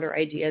a smarter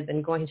idea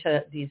than going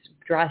to these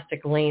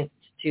drastic lengths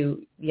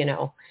to,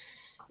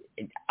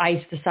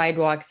 ice the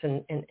sidewalks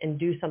and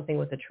do something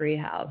with a tree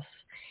house.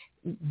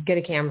 Get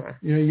a camera.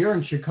 You're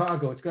in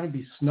Chicago. It's going to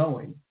be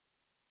snowing.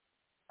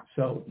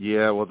 So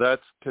yeah, well,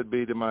 that could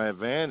be to my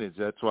advantage.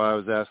 That's why I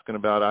was asking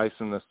about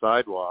icing the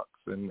sidewalks,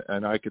 and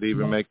I could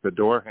even make the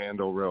door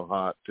handle real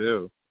hot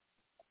too.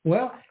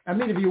 Well, I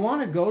mean, if you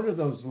want to go to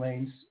those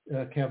lanes,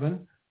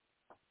 Kevin,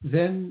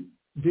 then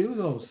do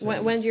those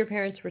things. When do your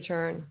parents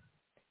return?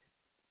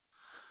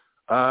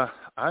 I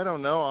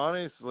don't know.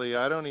 Honestly,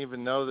 I don't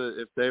even know that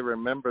if they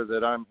remember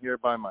that I'm here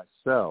by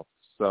myself.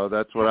 So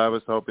that's what I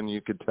was hoping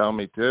you could tell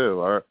me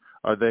too. Are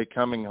they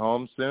coming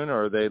home soon,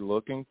 or are they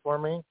looking for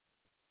me?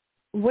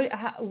 What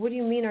do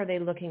you mean, are they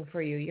looking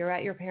for you? You're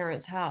at your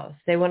parents' house.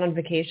 They went on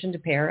vacation to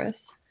Paris?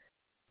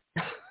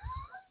 Yes.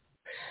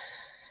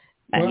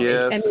 And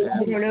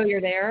you don't know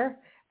you're there?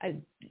 I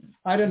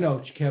don't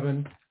know,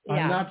 Kevin. Yeah.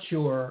 I'm not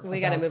sure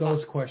about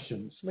those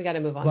questions. We got to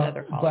move on to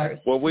other callers.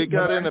 Well, we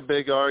got in a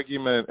big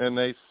argument, and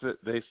they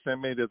sent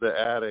me to the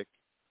attic,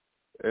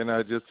 and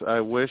I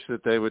wish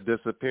that they would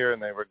disappear,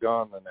 and they were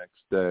gone the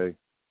next day.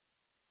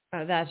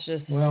 That's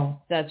just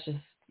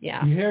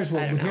yeah. Here's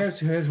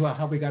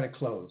how we got to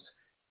close.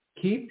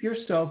 Keep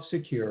yourself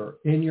secure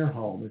in your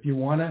home. If you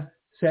want to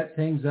set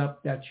things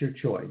up, that's your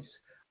choice.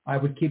 I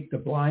would keep the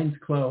blinds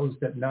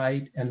closed at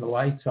night and the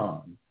lights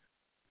on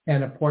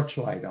and a porch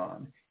light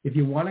on. If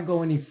you want to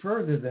go any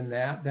further than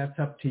that, that's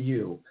up to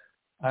you.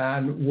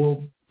 And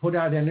we'll put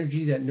out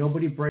energy that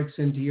nobody breaks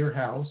into your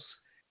house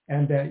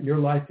and that your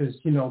life is,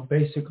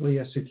 basically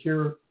a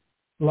secure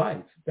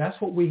life. That's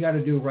what we got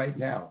to do right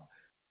now.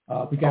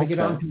 We got to get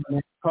on to the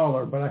next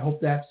caller, but I hope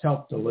that's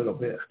helped a little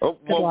bit. Oh,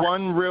 well,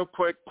 one real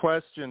quick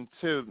question,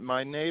 too.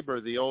 My neighbor,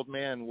 the old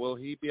man, will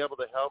he be able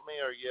to help me?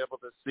 Are you able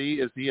to see?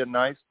 Is he a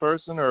nice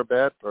person or a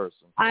bad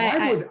person?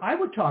 I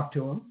would talk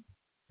to him.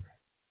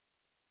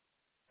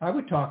 I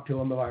would talk to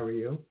him if I were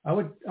you. I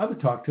would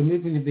talk to him,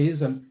 even if he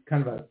is a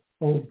kind of an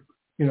old,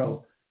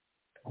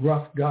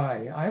 gruff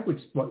guy. I would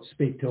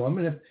speak to him,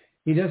 and if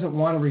he doesn't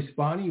want to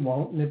respond, he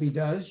won't. And if he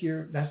does,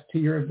 that's to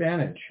your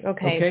advantage.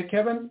 Okay. Okay,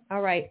 Kevin?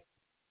 All right.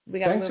 We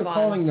got to move on. Thanks for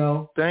calling,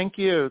 though. Thank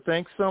you.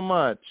 Thanks so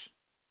much.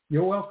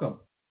 You're welcome.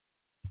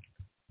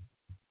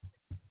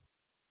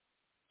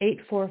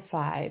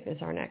 845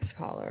 is our next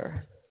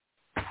caller.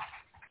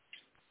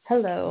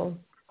 Hello.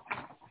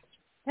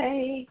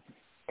 Hey,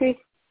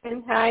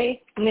 Kristin. Hi,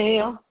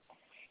 Neil.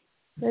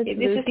 This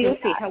is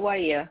Lucy. How are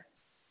you?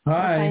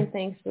 Hi. Fine,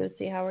 thanks,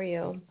 Lucy. How are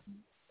you?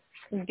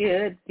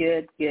 Good.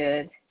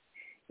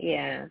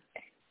 Yeah.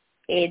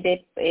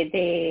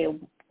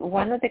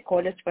 One of the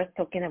callers was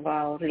talking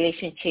about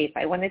relationship.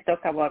 I want to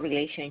talk about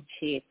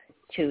relationship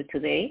too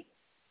today.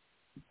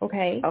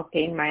 Okay.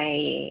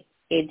 Okay.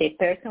 The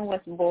person was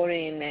born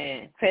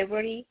in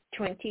February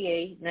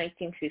 28,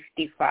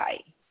 1955.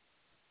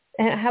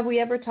 Have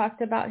we ever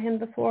talked about him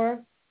before?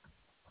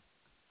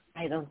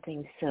 I don't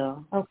think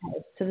so.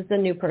 Okay, so this is a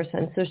new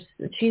person. So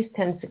she's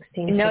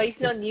 1016. No, it's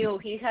not new.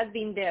 He has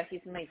been there. He's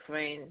my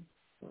friend.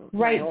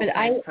 Right, but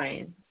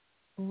friend.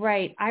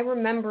 Right. I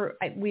remember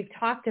we've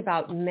talked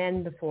about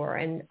men before,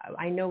 and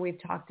I know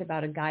we've talked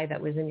about a guy that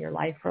was in your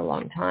life for a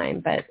long time,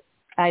 but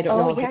I don't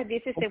know. Oh, yeah,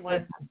 this is the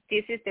one.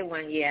 This is the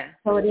one, yeah.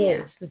 So it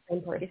is the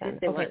same person. This is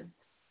the one.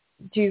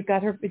 Do you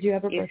have her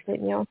birthday,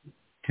 Neil?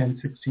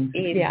 10/16.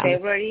 In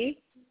February.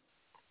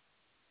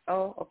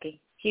 Oh, okay.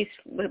 His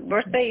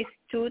birthday is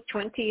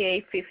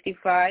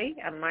 2/28/55,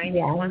 and mine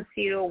is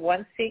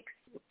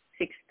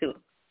 10/16/62.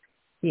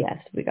 Yes,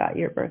 we got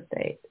your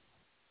birthday.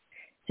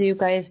 So you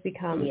guys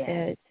become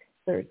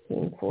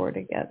 13/4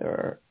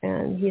 together,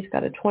 and he's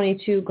got a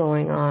 22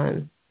 going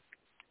on.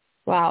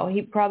 Wow,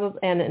 he probably,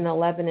 and an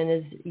 11 in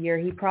his year.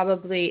 He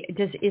probably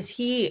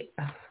he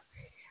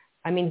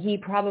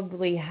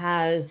probably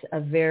has a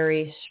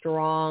very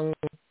strong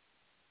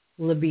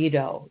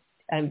libido.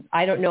 And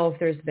I don't know if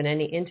there's been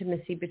any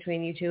intimacy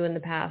between you two in the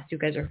past. You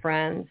guys are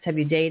friends. Have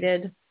you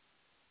dated?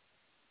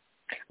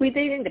 We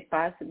dated in the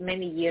past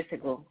many years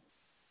ago.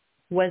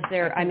 Was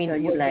there,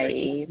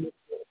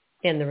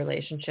 in the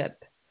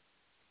relationship?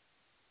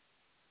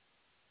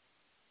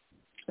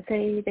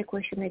 Say the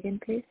question again,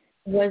 please.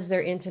 Was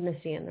there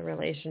intimacy in the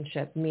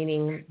relationship?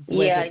 Meaning,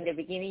 in the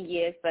beginning,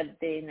 yes, but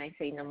then I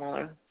say no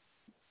more.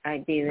 I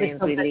didn't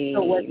really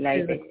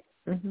like it.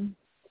 Mm-hmm.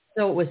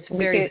 So it was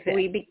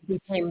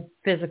became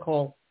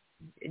physical.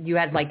 You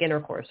had like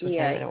intercourse with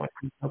him. I don't want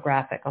to be so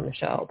graphic on the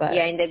show, but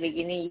in the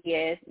beginning,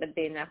 yes, but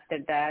then after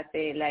that,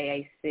 like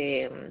I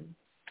say,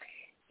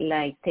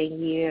 like 10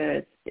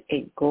 years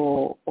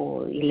ago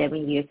or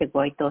 11 years ago,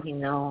 I told him,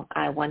 no,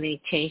 I want to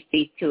change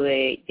it to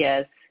a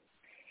just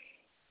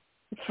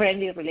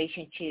friendly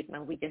relationship,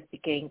 and we just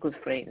became good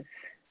friends.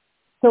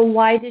 So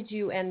why did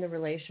you end the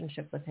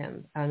relationship with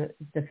him,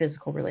 the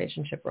physical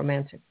relationship,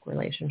 romantic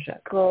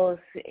relationship? Because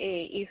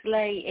it's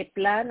like a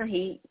plan.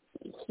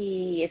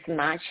 He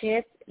smashed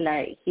it.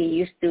 Like he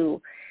used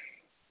to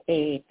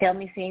tell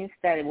me things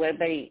that were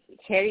very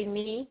hurting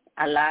me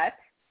a lot,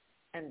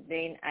 and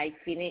then I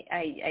say,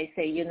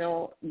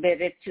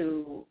 better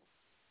to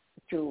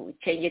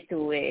change it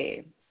to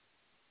a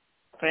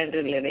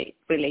friendly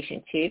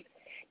relationship,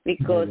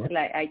 because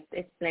like I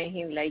explained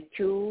him like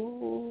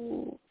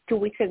two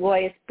weeks ago. I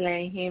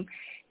explained him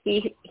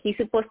he's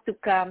supposed to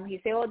come. He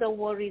said, "Oh, don't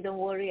worry,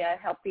 I'll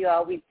help you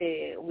out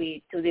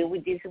to deal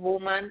with this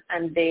woman."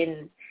 And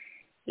then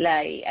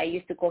like I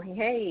used to call him,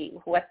 "Hey,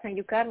 what time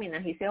you coming?"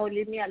 And he said, "Oh,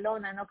 leave me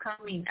alone, I'm not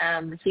coming."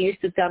 He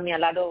used to tell me a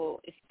lot of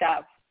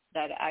stuff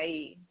that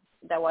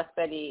was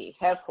very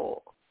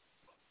helpful,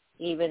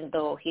 even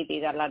though he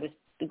did a lot of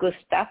good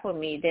stuff for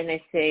me. Then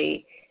I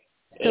say,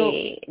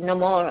 no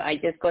more, I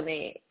just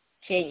gonna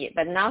change it.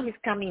 But now he's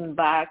coming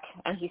back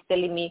and he's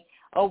telling me,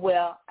 "Oh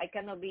well, I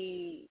cannot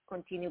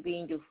continue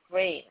being your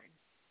friend.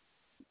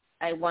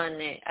 I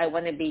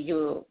wanna be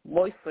your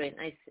boyfriend."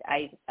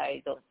 I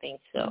don't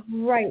think so.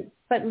 Right,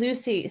 but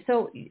Lucy,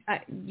 so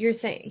you're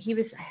saying he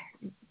was.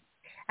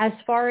 As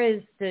far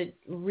as the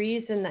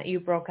reason that you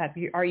broke up,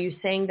 are you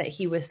saying that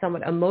he was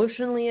somewhat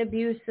emotionally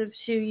abusive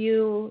to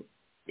you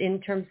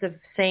in terms of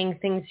saying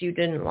things you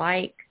didn't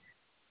like?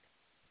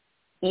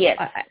 Yes.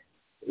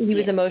 He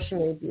was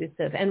emotionally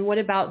abusive. And what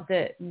about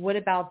the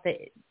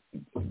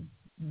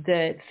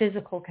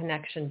physical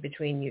connection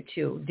between you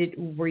two?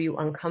 Were you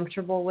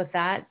uncomfortable with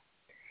that?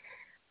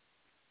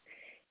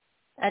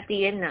 At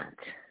the end, not.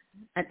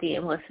 At the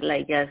end was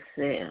like just.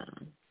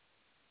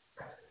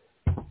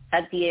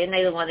 At the end,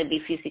 I don't want to be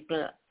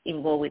physically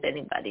involved with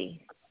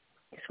anybody.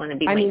 I just want to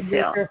be myself.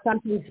 Was there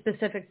something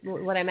specific?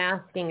 What I'm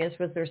asking is,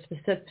 was there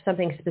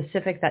something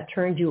specific that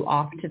turned you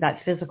off to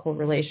that physical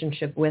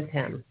relationship with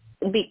him?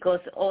 Because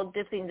all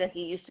the things that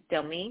he used to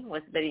tell me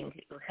was very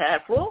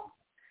hurtful.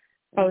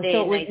 Oh, so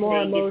it was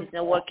more emotional. This is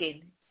not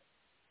working.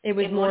 It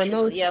was more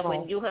emotional. Yeah,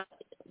 when you have,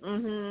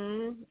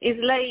 it's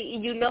like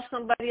you love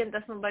somebody and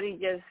that somebody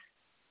just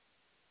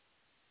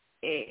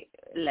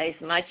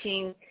like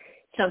matching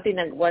something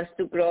that wants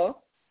to grow.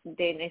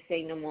 Then I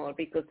say no more,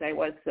 because I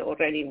was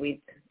already with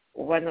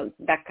one of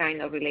that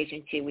kind of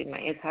relationship with my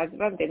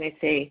ex-husband. Then I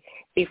say,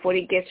 before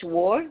it gets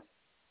worse,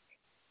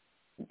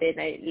 then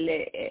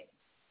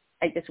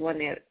I just want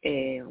to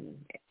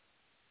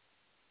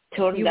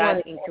turn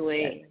that into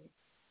a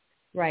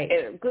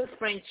good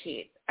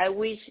friendship. I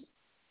wish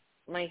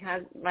my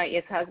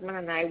ex-husband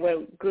and I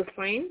were good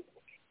friends,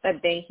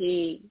 but then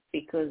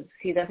because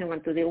he doesn't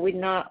want to deal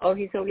with all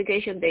his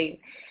obligations,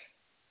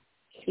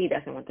 he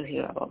doesn't want to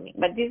hear about me.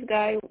 But this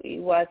guy, he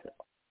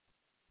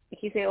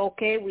said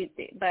okay with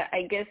it, but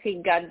I guess he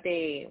got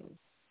the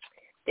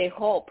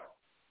hope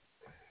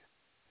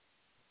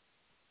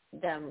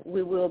that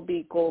we will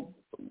be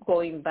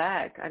going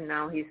back. And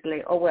now he's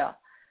like, oh well,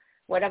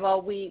 what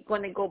about we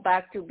gonna go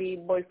back to be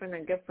boyfriend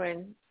and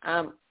girlfriend?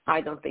 I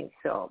don't think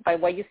so.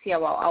 But what you see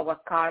about our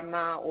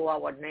karma or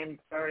our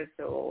numbers,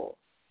 or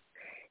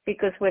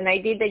because when I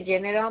did the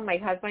general, my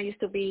husband used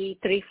to be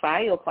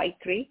 3'5" or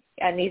 5'3",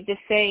 and it's the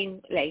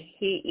same, like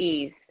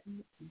he is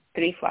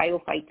 3'5"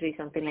 or 5'3",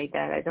 something like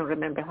that. I don't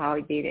remember how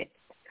I did it.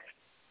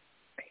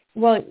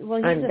 Well, he's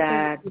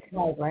a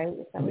 32.5, right?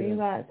 Is that what you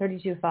got?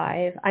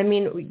 32.5. I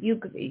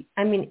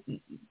mean,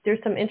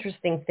 there's some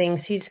interesting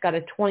things. He's got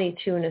a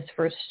 22 in his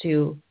first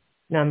two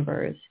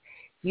numbers.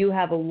 You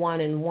have a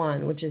 1 and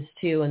 1, which is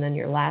 2, and then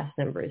your last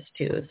number is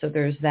 2. So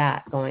there's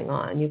that going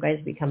on. You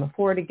guys become a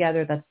 4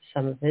 together. That's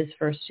some of his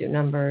first two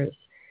numbers.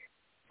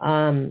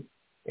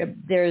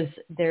 There's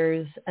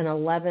an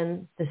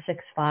 11, the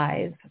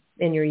 6'5"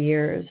 in your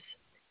years.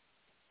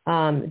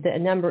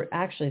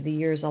 The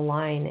years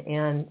align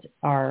and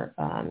are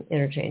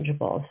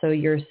interchangeable. So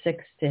you're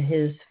 6 to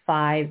his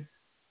 5.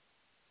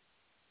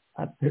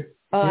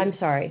 I'm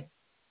sorry.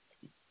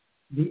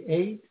 The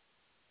 8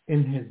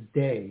 in his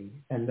day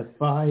and the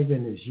 5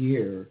 in his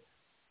year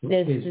is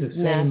the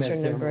same as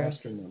their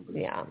master numbers.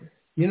 Yeah.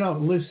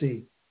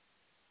 Lucy,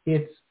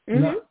 it's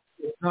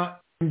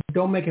not.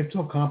 Don't make it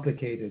so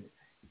complicated.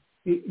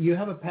 You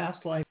have a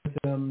past life with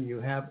him.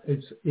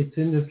 It's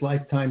in this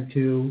lifetime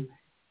too.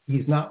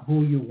 He's not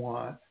who you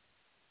want.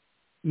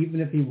 Even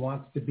if he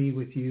wants to be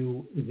with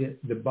you,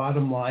 the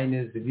bottom line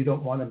is, if you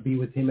don't want to be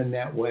with him in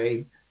that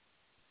way,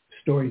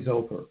 story's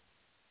over.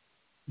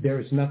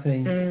 There's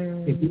nothing,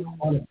 if you don't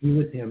want to be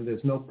with him,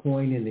 there's no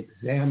point in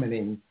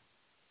examining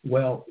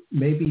well,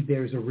 maybe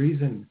there's a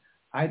reason.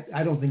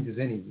 I don't think there's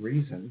any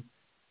reason.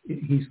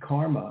 He's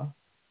karma.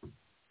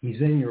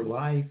 He's in your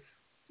life.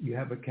 You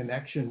have a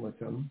connection with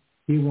him.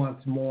 He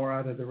wants more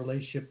out of the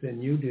relationship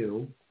than you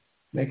do.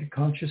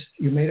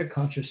 You made a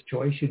conscious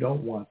choice. You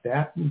don't want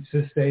that. And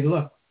just say,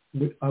 look,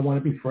 I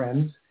want to be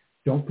friends.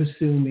 Don't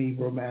pursue me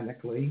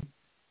romantically.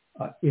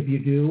 If you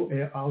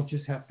do, I'll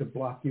just have to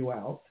block you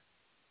out.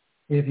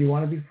 If you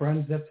want to be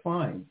friends, that's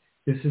fine.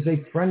 This is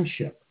a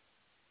friendship.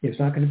 It's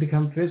not going to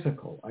become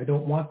physical. I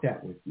don't want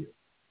that with you.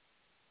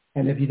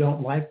 And if you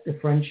don't like the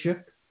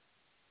friendship,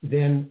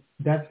 then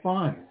that's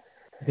fine.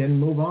 Then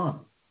move on.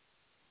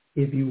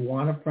 If you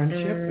want a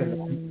friendship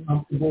and I'm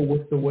comfortable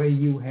with the way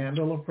you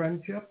handle a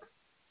friendship,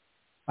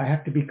 I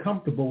have to be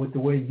comfortable with the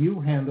way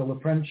you handle a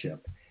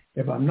friendship.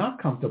 If I'm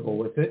not comfortable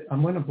with it,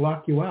 I'm going to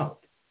block you out.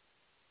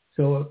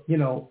 So,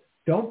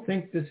 don't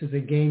think this is a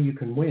game you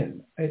can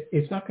win.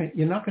 You're not going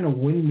to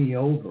win me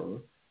over.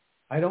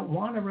 I don't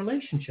want a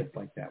relationship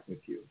like that with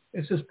you.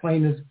 It's as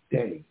plain as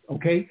day,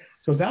 okay?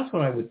 So that's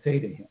what I would say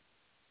to him.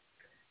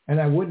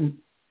 And I wouldn't,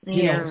 since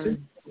I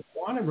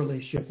want a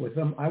relationship with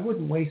him, I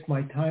wouldn't waste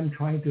my time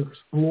trying to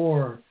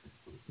explore,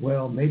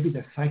 well, maybe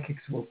the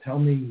psychics will tell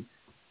me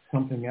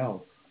something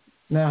else.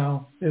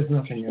 No, there's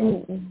nothing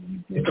else.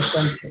 It's a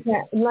friendship.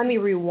 Yeah, let me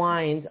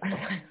rewind.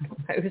 I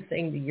was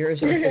saying the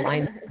years are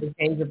aligned,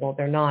 interchangeable.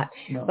 They're not.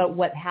 No. But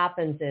what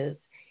happens is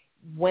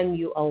when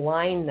you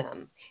align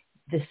them,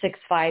 the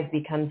 6-5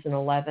 becomes an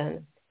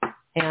 11,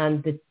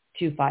 and the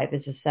 2-5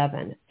 is a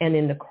 7. And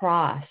in the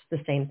cross,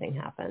 the same thing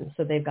happens.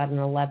 So they've got an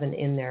 11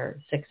 in their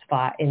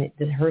 6-5, and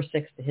her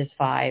 6 to his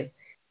 5,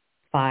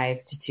 5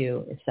 to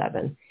 2 is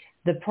 7.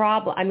 The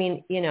problem,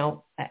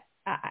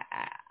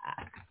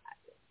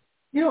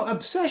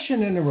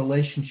 obsession in a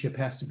relationship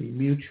has to be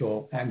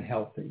mutual and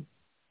healthy.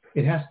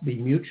 It has to be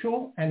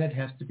mutual and it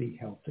has to be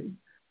healthy.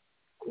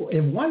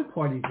 If one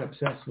party's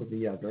obsessed with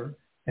the other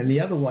and the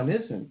other one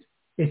isn't,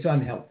 it's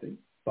unhealthy,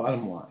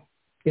 bottom line.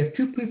 If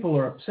two people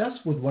are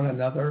obsessed with one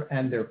another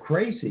and they're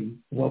crazy,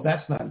 well,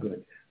 that's not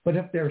good. But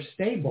if they're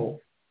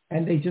stable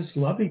and they just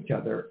love each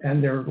other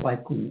and they're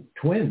like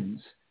twins,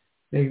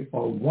 they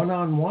are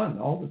one-on-one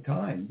all the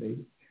time,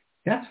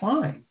 that's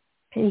fine.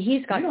 And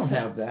he's got. You don't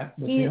have that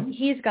with him.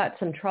 He's got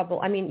some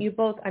trouble. You've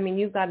got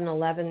an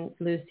 11,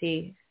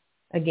 Lucy,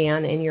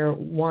 again, and you're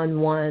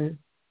 1-1.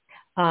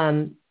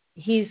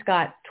 He's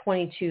got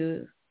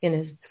 22 in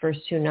his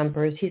first two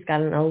numbers. He's got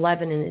an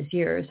 11 in his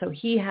years. So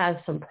he has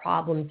some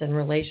problems in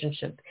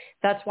relationship.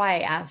 That's why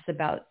I asked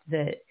about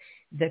the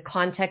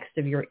context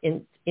of your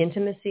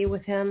intimacy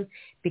with him,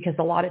 because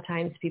a lot of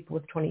times people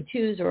with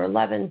 22s or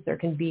 11s, there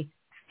can be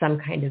some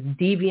kind of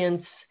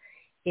deviance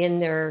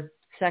in their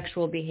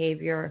sexual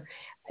behavior.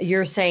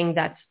 You're saying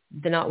that's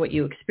not what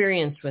you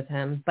experienced with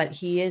him, but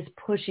he is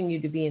pushing you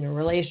to be in a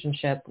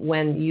relationship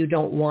when you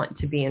don't want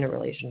to be in a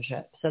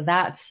relationship. So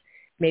that's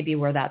maybe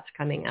where that's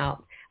coming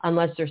out,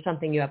 unless there's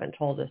something you haven't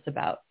told us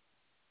about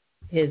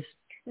his.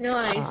 No,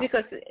 it's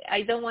because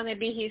I don't want to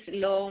be his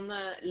long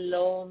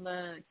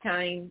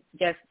time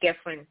just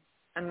girlfriend.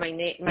 And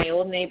my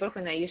old neighbor,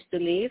 when I used to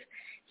live,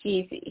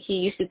 he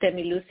used to tell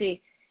me, Lucy,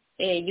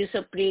 you're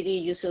so pretty,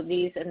 you're so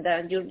this and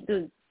that.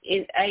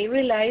 I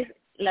realized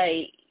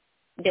like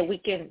the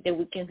weekend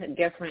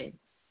girlfriend.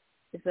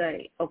 It's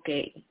like,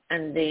 okay.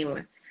 And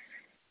then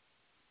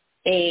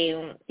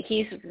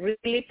he's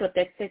really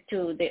protected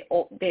to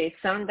the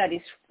son that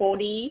is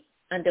 40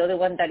 and the other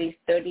one that is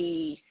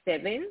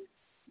 37.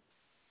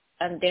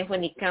 And then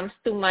when it comes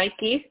to my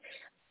kids,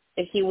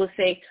 he will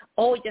say,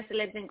 oh, just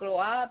let them grow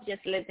up,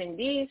 just let them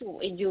this,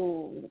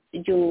 you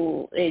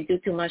do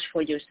too much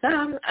for your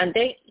son. And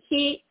then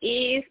he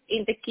is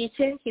in the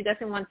kitchen. He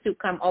doesn't want to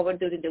come over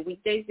during the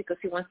weekdays because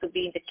he wants to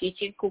be in the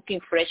kitchen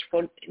cooking fresh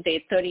for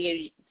the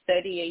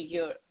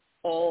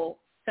 38-year-old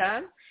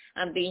son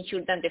and being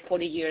sure that the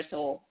 40 years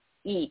old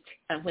eat.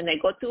 And when I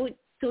go to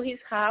his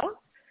house,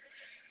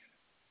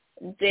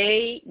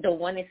 they don't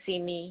want to see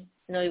me,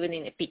 not even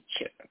in a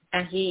picture.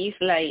 And he is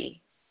like,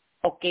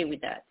 okay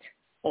with that.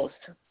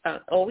 Also,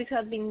 always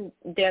have been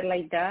there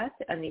like that,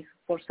 and it's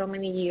for so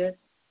many years,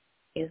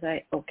 it's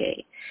like,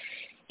 okay.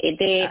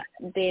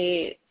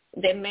 The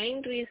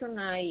main reason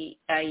I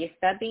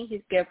stopped being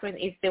his girlfriend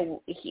is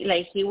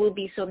he will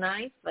be so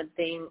nice, but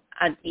then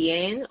at the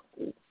end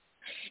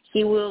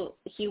he will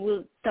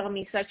tell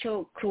me such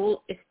a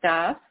cruel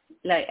stuff,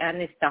 like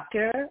I'm a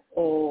stalker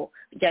or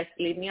just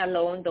leave me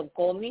alone, don't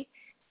call me.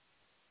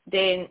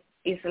 Then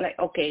it's like,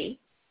 okay.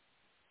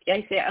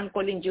 I say, I'm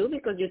calling you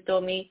because you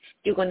told me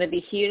you're going to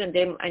be here and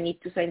then I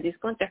need to sign this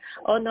contract.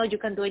 Oh, no, you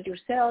can do it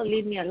yourself.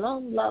 Leave me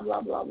alone, blah,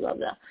 blah, blah, blah,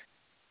 blah.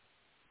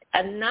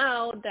 And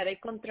now that I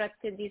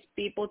contracted these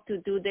people to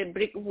do the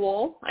brick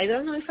wall, I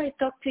don't know if I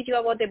talked to you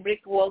about the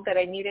brick wall that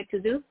I needed to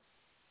do.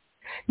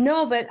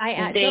 No, but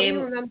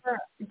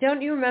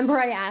don't you remember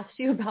I asked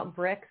you about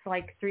bricks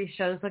like 3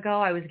 shows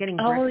ago? I was getting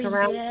bricks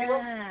around.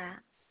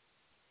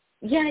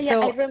 Yeah,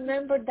 so, I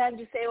remember that.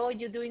 You say, oh,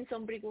 you're doing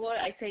some brick wall.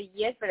 I say,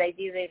 yes, but I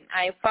didn't.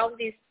 I found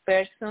this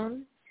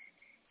person.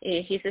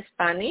 He's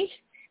Spanish,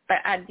 But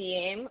at the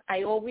end,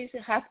 I always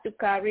have to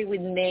carry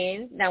with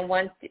men that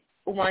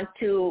want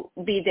to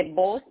be the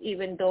boss,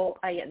 even though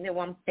I am the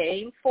one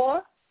paying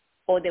for,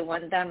 or the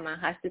one that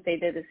has to take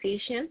the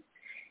decision.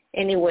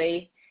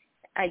 Anyway,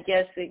 I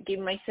just give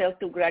myself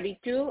to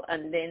gratitude,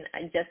 and then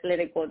I just let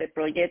it go, the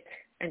project,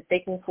 and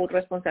taking full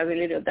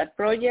responsibility of that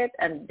project.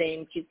 And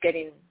then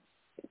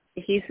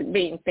he's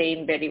being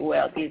paid very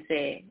well. He's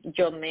a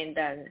job man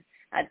that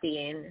at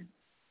the end,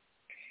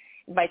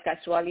 by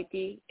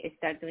casualty,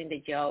 start doing the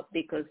job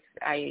because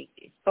I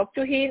spoke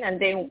to him, and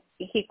then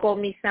he called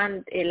me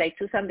like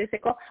 2 Sundays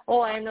ago.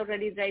 Oh, I'm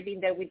already driving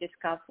there with the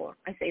scaffold.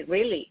 I say,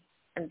 really?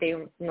 And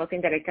then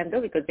nothing that I can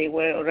do because they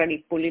were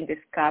already pulling the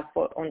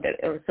scaffold on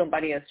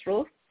somebody else's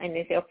roof. And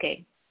they say,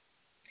 okay.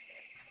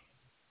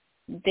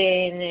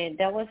 Then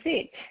that was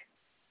it.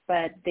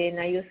 But then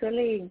I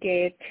usually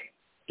get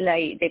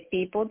like the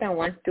people that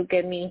want to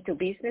get me into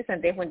business,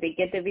 and then when they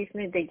get the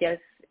business, they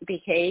just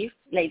behave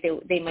like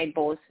they my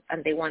boss,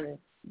 and they want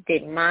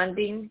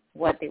demanding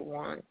what they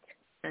want.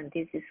 And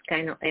this is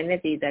kind of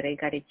energy that I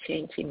got to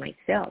change in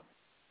myself.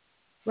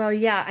 Well,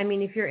 yeah. I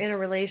mean, if you're in a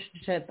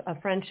relationship, a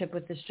friendship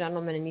with this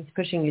gentleman, and he's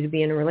pushing you to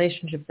be in a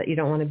relationship that you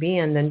don't want to be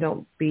in, then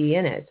don't be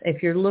in it.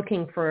 If you're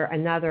looking for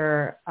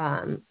another,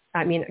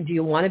 I mean, do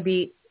you want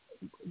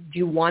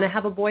to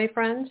have a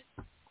boyfriend?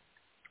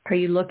 Are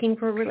you looking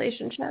for a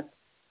relationship?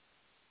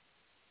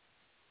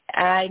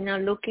 I'm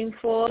not looking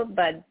for,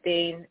 but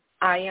then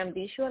I am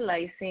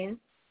visualizing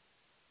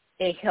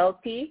a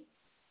healthy,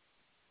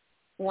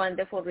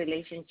 wonderful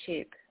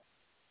relationship,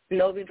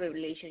 loving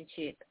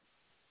relationship,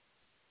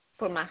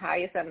 for my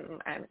highest and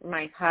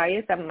my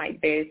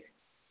best,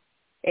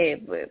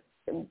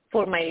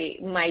 for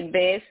my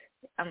best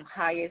and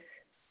highest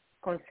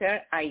concern.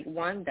 I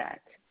want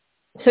that.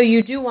 So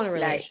you do want a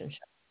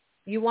relationship.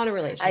 You want a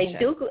relationship. I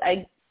do.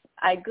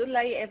 I would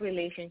like a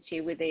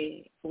relationship with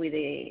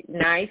a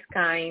nice,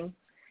 kind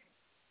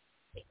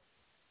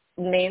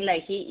man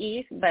like he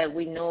is, but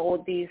we know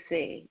all these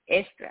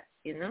extras,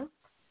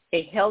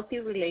 a healthy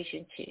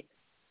relationship.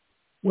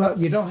 Well,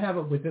 you don't have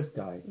it with this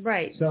guy.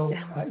 Right. So,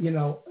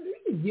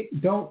 you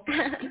don't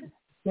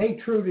stay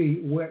true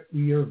to what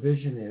your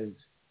vision is.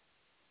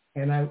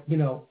 And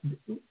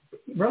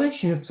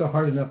relationships are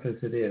hard enough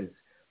as it is.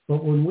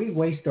 But when we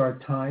waste our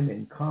time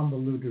in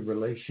convoluted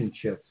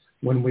relationships,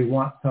 when we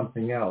want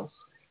something else,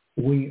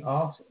 we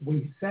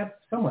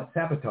somewhat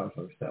sabotage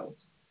ourselves.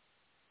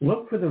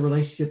 Look for the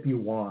relationship you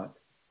want,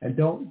 and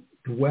don't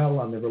dwell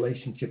on the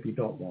relationship you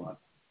don't want.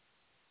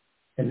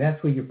 And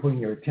that's where you're putting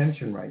your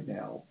attention right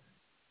now.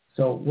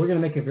 So we're going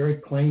to make it very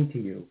plain to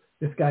you.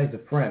 This guy's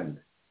a friend.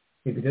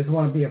 If he doesn't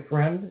want to be a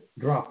friend,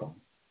 drop him.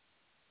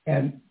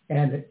 And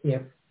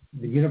if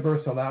the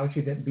universe allows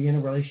you to be in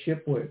a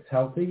relationship where it's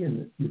healthy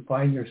and you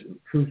find your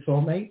true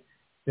soulmate,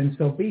 then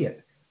so be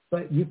it.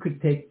 But you could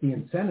take the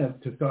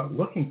incentive to start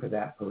looking for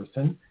that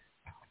person,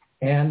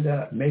 and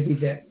maybe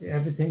that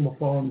everything will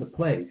fall into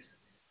place.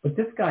 But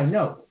this guy,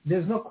 no,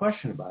 there's no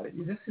question about it.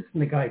 This isn't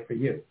the guy for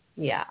you.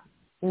 Yeah.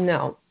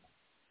 No.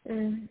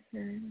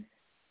 Mm-hmm.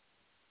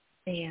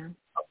 Yeah.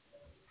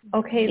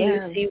 Okay,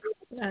 yeah. Lucy.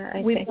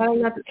 We've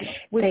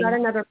got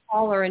another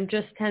caller and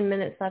just 10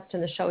 minutes left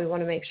in the show. We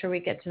want to make sure we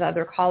get to the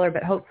other caller,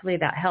 but hopefully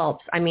that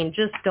helps. I mean,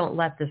 just don't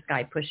let this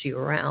guy push you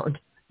around.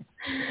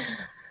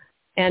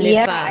 And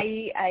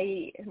exactly.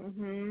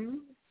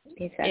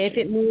 if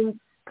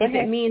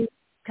it means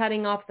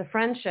cutting off the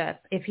friendship,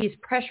 if he's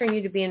pressuring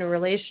you to be in a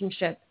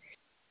relationship,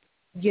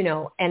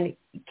 and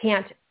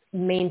can't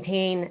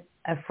maintain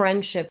a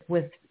friendship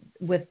with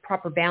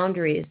proper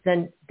boundaries,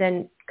 then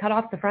cut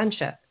off the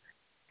friendship.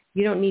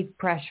 You don't need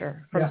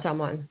pressure from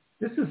someone.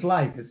 This is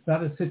life. It's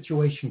not a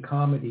situation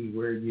comedy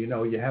where,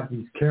 you have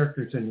these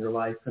characters in your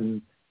life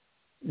and,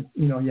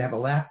 you have a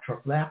laugh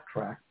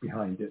track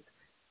behind it.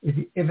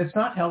 If it's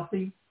not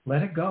healthy,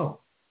 let it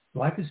go.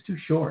 Life is too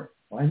short.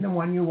 Find the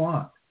one you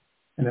want.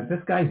 And if this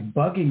guy's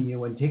bugging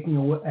you and taking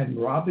away and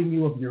robbing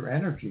you of your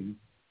energy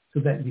so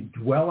that you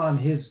dwell on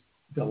his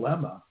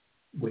dilemma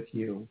with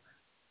you,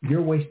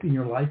 you're wasting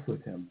your life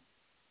with him.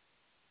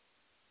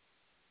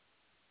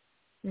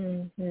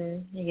 Mm-hmm.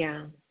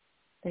 Yeah.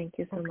 Thank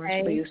you so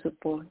much for your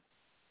support.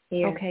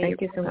 Yeah. Okay.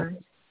 Thank you so much.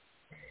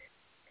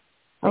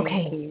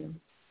 Okay. Thank you.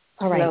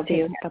 All right. Love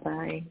you.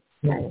 Bye-bye.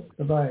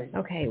 Bye-bye.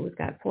 Okay. We've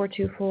got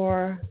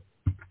 424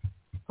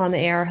 on the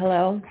air.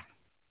 Hello.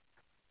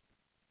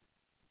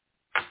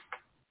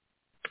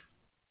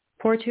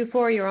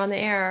 424, you're on the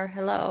air.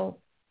 Hello.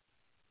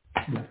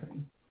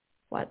 Nothing.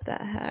 What the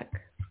heck?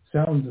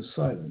 Sounds of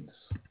silence.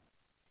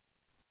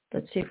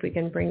 Let's see if we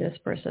can bring this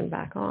person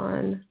back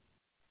on.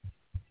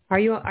 Are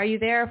you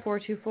there,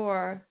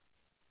 424?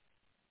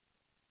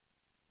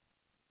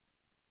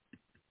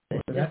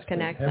 Disconnect them.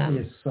 That's the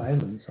heaviest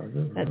silence I've ever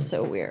heard. That's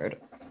so weird.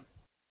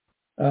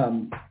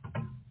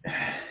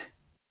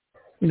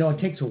 It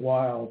takes a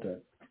while to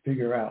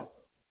figure out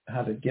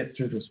how to get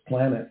through this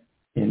planet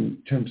in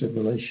terms of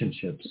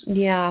relationships.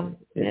 Yeah,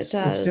 it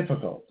does. It's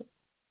difficult.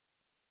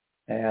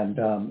 And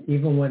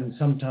even when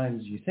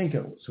sometimes you think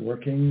it's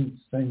working,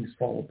 things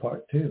fall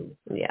apart too.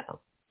 Yeah.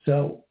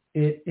 So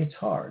it's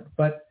hard,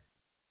 but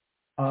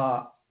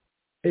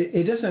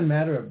it doesn't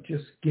matter of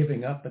just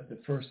giving up at the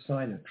first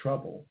sign of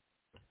trouble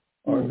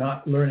or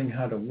not learning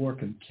how to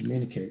work and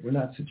communicate. We're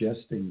not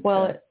suggesting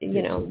that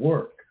it's a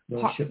work.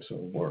 Relationships are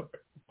work.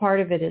 Part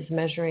of it is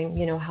measuring,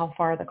 how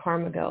far the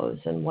karma goes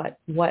and what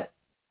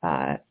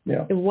at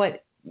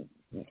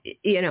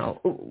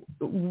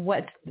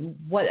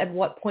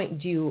what point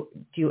do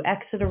you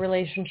exit a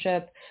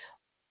relationship,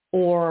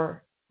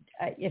 or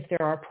if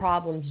there are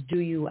problems, do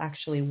you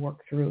actually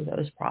work through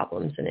those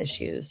problems and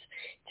issues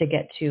to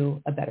get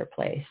to a better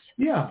place?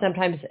 Yeah.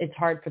 Sometimes it's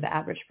hard for the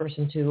average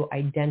person to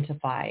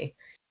identify,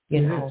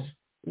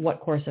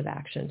 what course of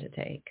action to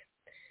take.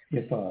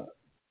 If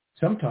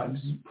sometimes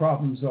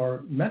problems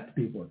are meant to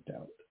be worked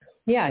out.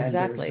 Yeah, and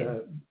exactly.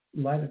 There's a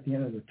light at the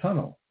end of the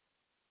tunnel.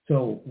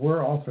 So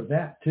we're all for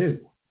that too.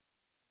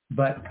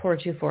 But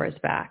 424 is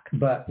back.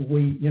 But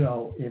we,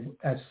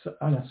 as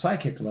on a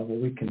psychic level,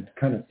 we can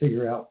kind of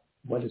figure out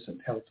what isn't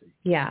healthy.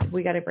 Yeah,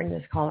 we got to bring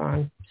this caller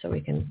on so we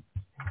can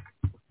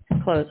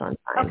close on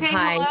time. Okay,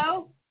 Hi.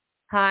 hello?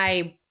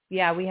 Hi.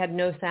 Yeah, we had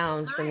no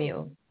sounds from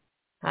you.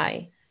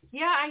 Hi.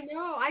 Yeah, I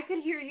know. I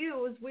could hear you.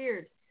 It was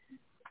weird.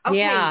 Okay,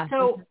 yeah,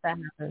 so that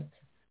happens.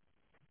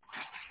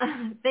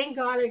 Thank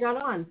God I got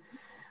on.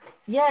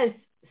 Yes.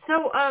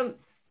 So I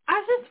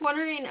was just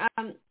wondering,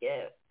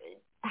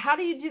 how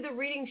do you do the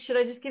reading? Should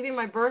I just give you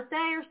my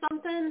birthday or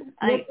something?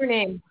 What's your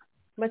name?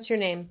 What's your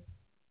name?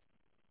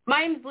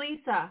 My name's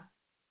Lisa.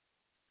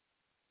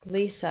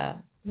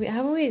 Lisa.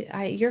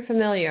 You're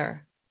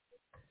familiar.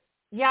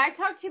 Yeah, I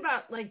talked to you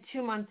about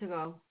 2 months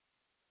ago.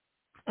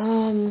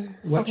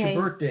 What's okay.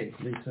 your birthday,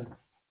 Lisa?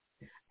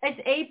 It's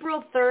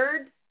April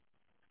 3rd.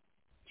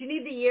 Do you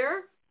need the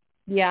year?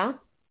 Yeah.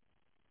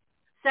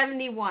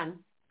 71.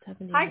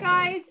 71. Hi,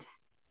 guys.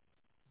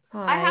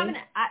 Hi.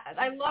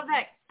 I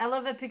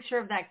love that picture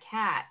of that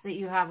cat that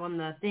you have on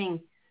the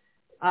thing.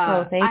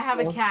 Thank you. I have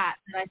a cat.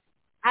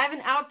 I have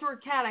an outdoor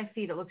cat I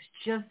feed. It looks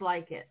just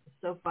like it. It's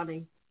so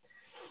funny.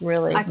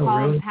 Really? I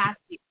call him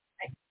Patchy.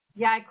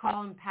 I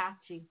call him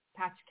Patchy.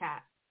 Patch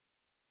Cat.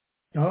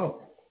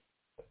 Oh.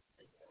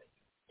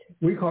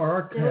 We call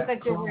our They look cat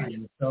like they're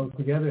Klein. So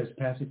together it's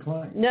Patsy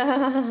Klein.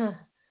 No.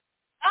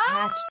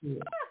 Ah! Patchy.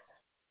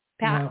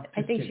 No,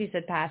 I think kidding. she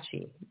said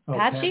Patchy. Oh,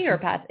 Patchy or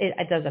Pat?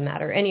 It doesn't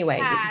matter. Anyway.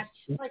 Patch.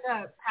 Like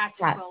a patch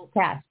quilt.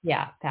 Patch.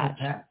 Yeah, Patch.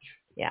 Oh, Patch.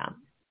 Yeah.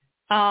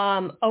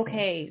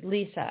 Okay,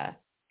 Lisa.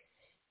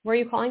 Where are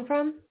you calling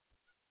from?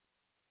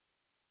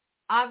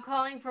 I'm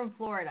calling from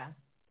Florida.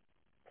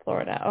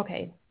 Florida.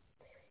 Okay.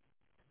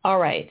 All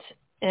right.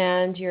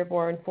 And you're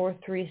born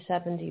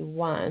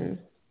 4/3/71.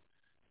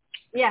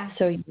 Yeah.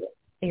 So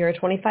you're a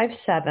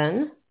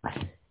 25/7,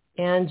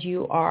 and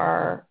you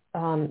are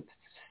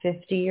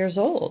 50 years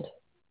old.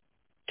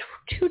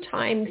 Two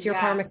times your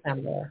karmic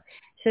number.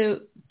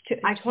 So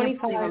I 25.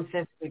 can't believe I'm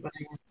 50, but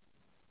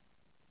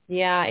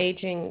yeah,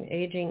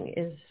 aging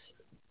is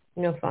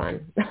no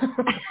fun.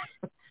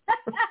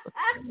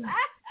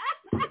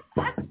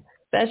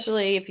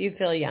 Especially if you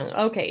feel young.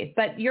 Okay,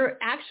 but you're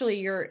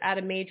at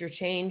a major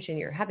change, and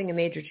you're having a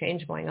major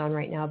change going on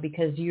right now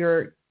because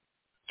you're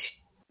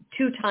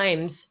two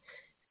times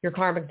your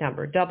karmic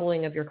number.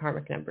 Doubling of your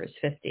karmic number is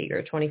 50.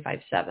 You're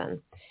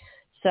 25/7.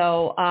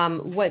 So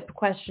what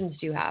questions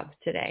do you have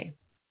today?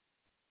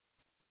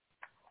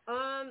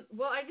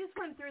 Well, I just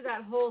went through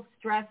that whole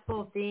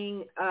stressful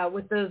thing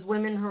with those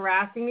women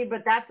harassing me,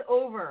 but that's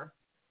over.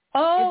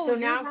 Oh, and so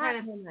now I'm kind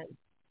of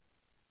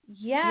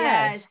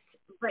yes,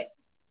 but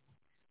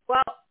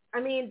well, I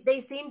mean,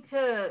 they seem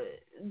to.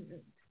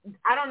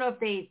 I don't know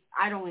if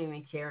I don't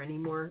even care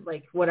anymore.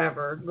 Like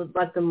whatever,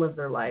 let them live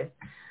their life.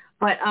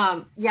 But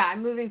yeah,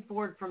 I'm moving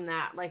forward from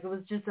that. Like it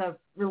was just a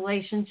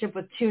relationship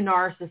with two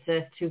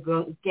narcissists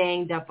who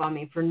ganged up on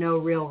me for no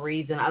real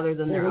reason other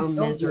than their own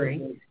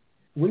misery.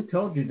 We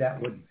told you that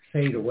would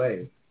fade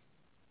away.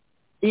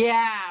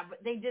 Yeah,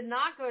 but they did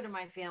not go to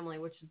my family,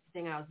 which is the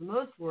thing I was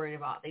most worried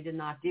about. They did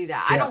not do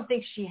that. Yeah. I don't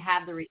think she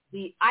had the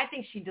receipt. I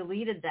think she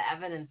deleted the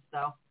evidence,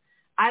 though.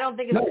 I don't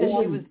think it's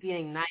because she was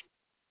being nice.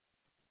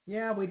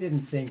 Yeah, we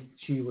didn't think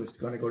she was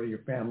going to go to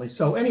your family.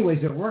 So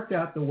anyways, it worked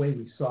out the way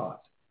we saw it.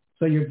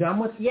 So you're done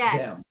with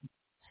them.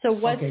 So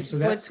what's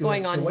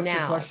going on now? What's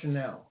your question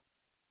now?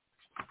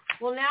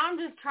 Well, now I'm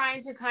just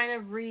trying to kind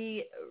of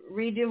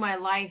redo my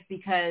life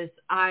because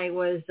I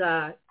was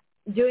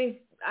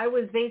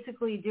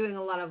basically doing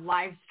a lot of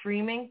live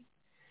streaming,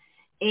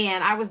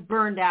 and I was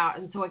burned out,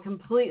 and so I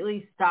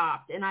completely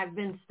stopped, and I've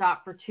been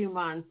stopped for 2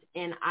 months,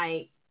 and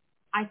I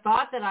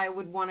thought that I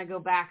would want to go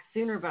back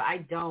sooner, but I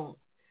don't.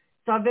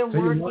 So I've been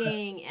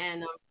working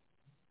and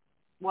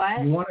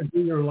what? You want to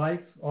do your life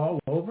all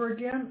over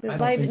again?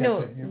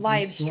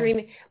 Live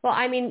streaming. Well,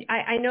 I mean,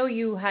 I know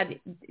you had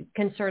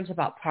concerns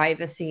about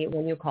privacy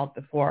when you called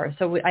before,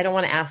 so I don't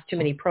want to ask too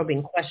many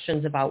probing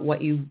questions about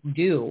what you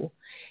do.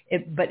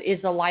 But is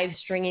the live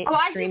streaming?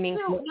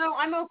 No,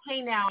 I'm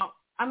okay now.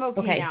 I'm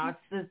okay now.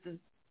 It's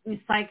these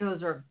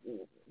psychos are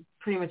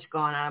pretty much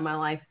gone out of my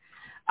life.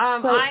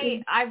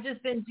 I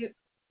just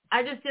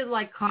did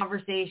like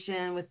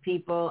conversation with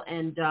people,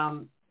 and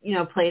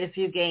played a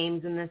few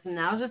games and this and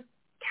that. It was just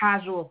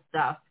casual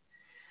stuff.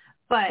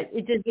 But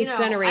it did it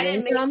generate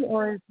income,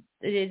 or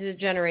did it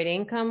generate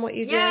income what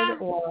you did?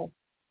 Or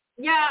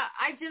yeah,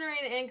 I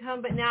generated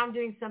income, but now I'm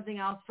doing something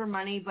else for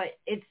money. But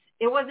it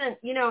wasn't,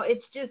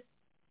 it's just,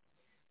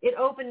 it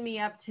opened me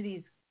up to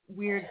these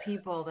weird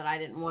people that I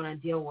didn't want to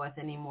deal with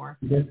anymore.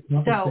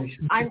 So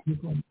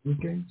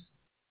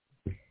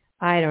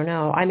I don't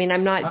know. I mean,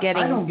 I'm not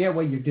getting. I don't get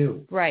what you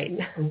do. Right.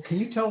 Can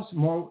you tell us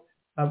more?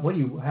 What do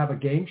you have, a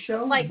game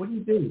show? Like, what do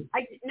you do?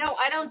 I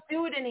don't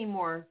do it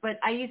anymore. But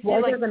I used to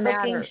do like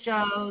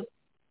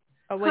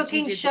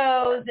cooking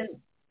shows, and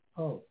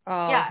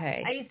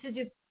okay. I used to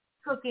do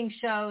cooking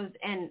shows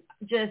and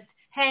just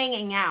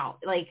hanging out.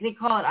 Like they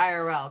call it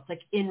IRL. It's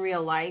like in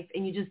real life,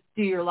 and you just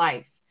do your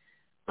life.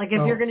 Like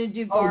if you're going to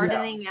do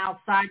gardening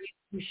outside,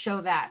 you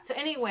show that. So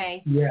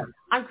anyway,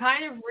 I'm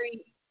kind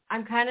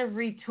of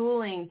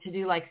retooling to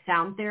do like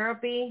sound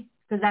therapy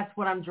because that's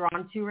what I'm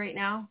drawn to right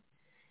now.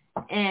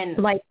 And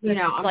like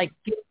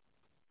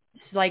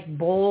like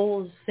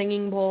bowls,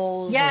 singing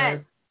bowls,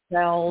 or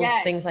bells,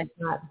 things like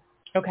that.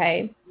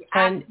 Okay.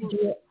 And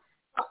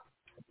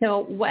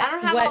so what? I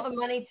don't have all the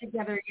money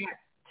together yet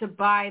to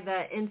buy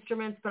the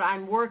instruments, but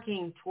I'm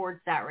working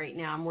towards that right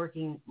now. I'm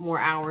working more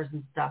hours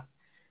and stuff.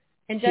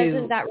 And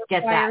doesn't that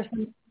require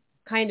some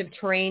kind of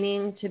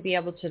training to be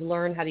able to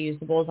learn how to use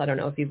the bowls? I don't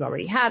know if you've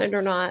already had it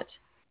or not.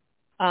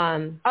 Oh,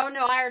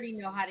 no, I already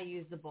know how to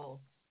use the bowls.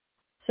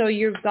 So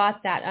you've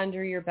got that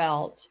under your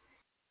belt.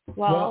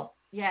 Well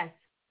yes.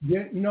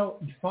 You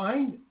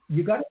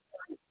got to,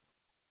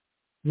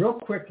 real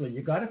quickly,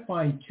 you got to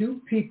find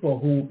 2 people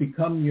who will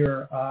become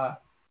your,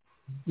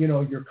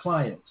 your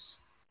clients.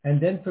 And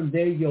then from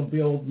there, you'll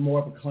build more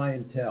of a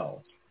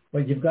clientele.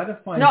 But you've got to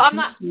find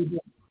people.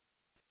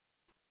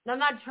 I'm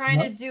not trying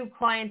to do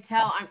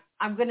clientele.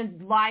 I'm going to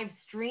live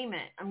stream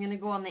it. I'm going to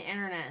go on the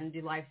internet and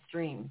do live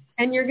streams.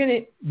 And you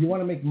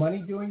want to make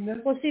money doing this?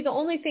 Well, see, the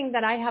only thing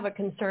that I have a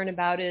concern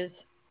about is,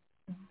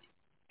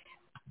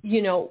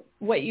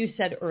 what you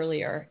said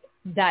earlier,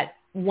 that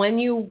when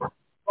you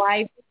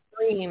live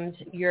streamed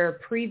your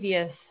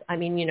previous,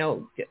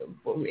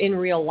 in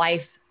real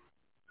life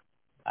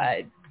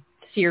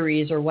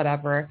series or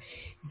whatever,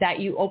 that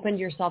you opened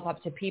yourself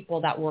up to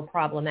people that were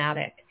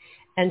problematic.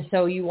 And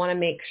so you want to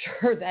make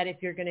sure that if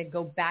you're going to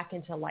go back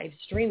into live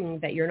streaming,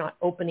 that you're not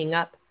opening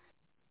up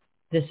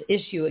this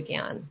issue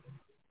again.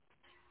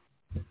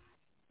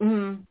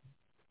 Mm-hmm.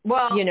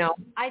 Well,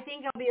 I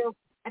think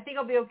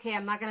I'll be okay.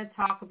 I'm not going to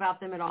talk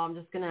about them at all. I'm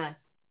just going to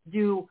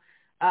do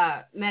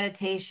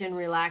meditation,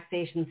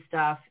 relaxation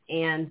stuff,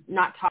 and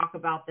not talk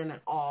about them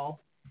at all.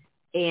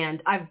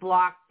 And I've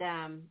blocked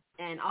them,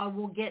 and I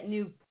will get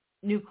new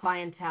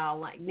clientele.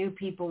 Like new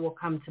people will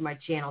come to my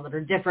channel that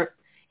are different.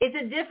 It's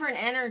a different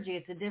energy.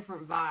 It's a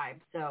different vibe.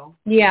 So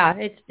yeah,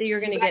 you're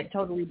going to get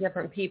totally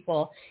different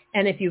people.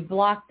 And if you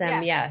block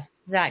them, yes,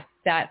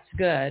 that's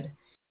good.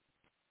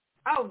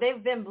 Oh,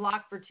 they've been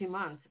blocked for 2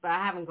 months, but I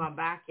haven't gone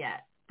back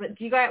yet. But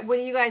what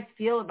do you guys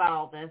feel about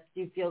all this?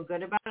 Do you feel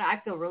good about it? I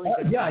feel really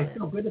good about it. Yeah, I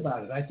feel good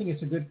about it. I think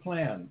it's a good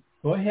plan.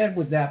 Go ahead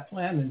with that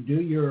plan and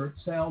do your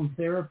sound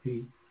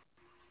therapy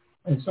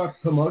and start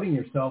promoting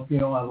yourself,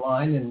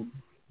 online.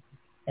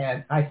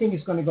 And I think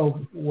it's going to go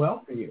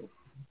well for you.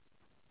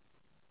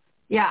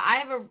 Yeah,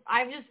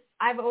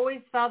 I've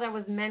always felt I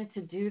was meant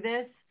to do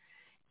this.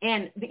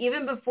 And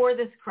even before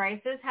this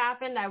crisis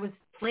happened, I was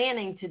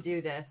planning to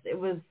do this. It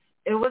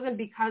wasn't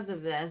because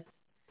of this.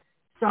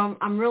 So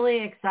I'm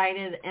really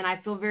excited, and I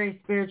feel very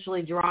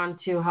spiritually drawn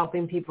to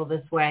helping people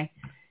this way.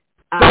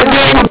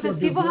 Thank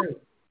you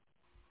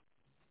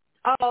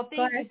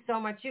so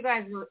much. You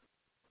guys were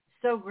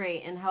so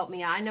great and helped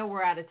me out. I know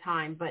we're out of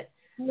time, but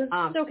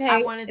it's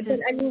okay.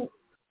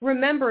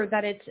 Remember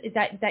that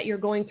that you're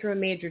going through a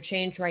major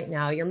change right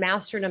now. Your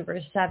master number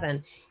is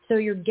 7. So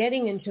you're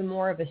getting into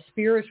more of a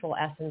spiritual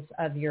essence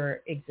of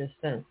your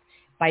existence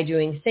by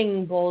doing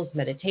singing bowls,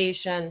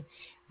 meditation,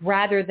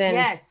 rather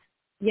than,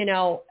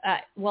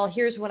 well,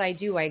 here's what I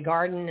do. I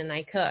garden and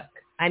I cook.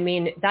 I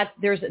mean, that's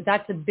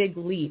a big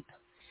leap.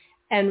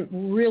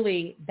 And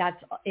really,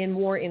 that's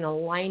more in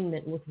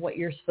alignment with what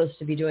you're supposed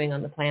to be doing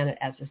on the planet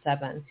as a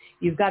 7.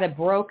 You've got a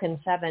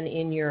broken 7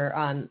 in your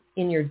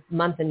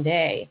month and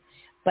day,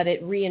 but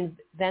it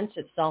reinvents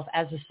itself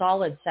as a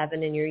solid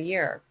 7 in your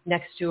year.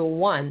 Next to a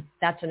 1,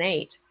 that's an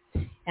 8.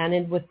 And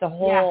then with the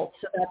whole,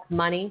 so that's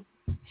money.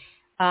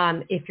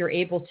 If you're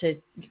able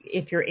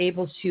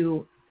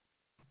to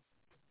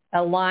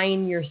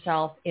align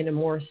yourself in a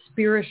more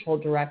spiritual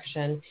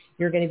direction,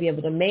 you're going to be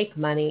able to make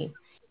money.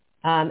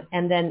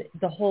 And then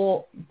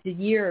the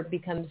year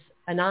becomes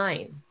a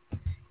 9.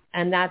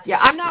 And that's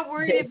I'm not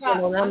worried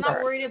about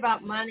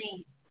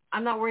money.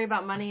 I'm not worried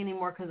about money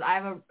anymore because I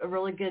have a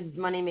really good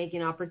money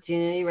making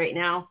opportunity right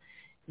now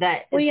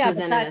that is presented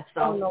but that's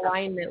itself. still in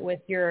alignment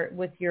with your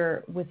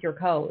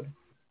code.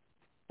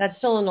 That's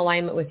still in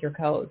alignment with your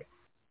code.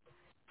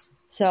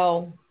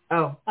 So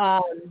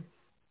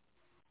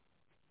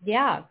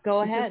Yeah,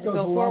 go ahead. It just goes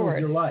go along forward. with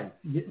your life.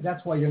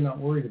 That's why you're not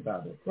worried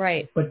about it.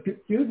 Right. But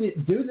do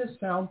this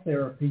sound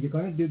therapy. You're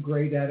going to do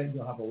great at it.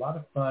 You'll have a lot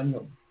of fun.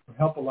 You'll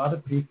help a lot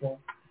of people.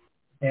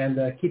 And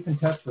keep in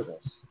touch with us.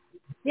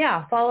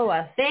 Yeah, follow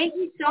us. Thank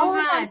you so Follow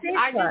us much. on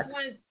I Facebook. just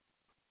want.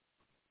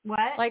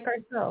 What? Like our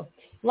show.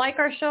 Like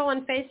our show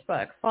on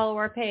Facebook. Follow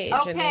our page.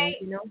 Okay.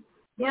 I mean,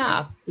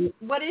 yeah.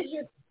 What is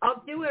your?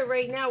 I'll do it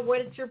right now.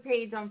 What is your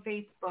page on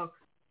Facebook?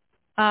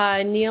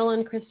 Neil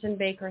and Kristin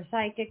Baker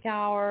Psychic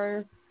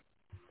Hour.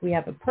 We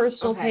have a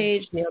personal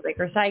page, Neil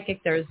Baker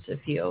Psychic. There's a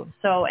few.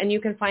 So, and you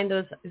can find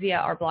those via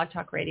our Blog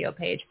Talk Radio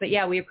page. But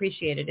yeah, we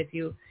appreciate it. If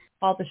you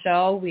follow the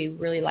show, we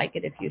really like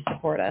it if you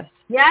support us.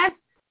 Yes.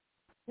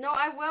 No,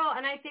 I will.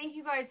 And I thank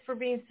you guys for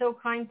being so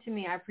kind to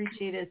me. I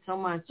appreciate it so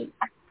much.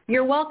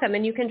 You're welcome.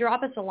 And you can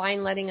drop us a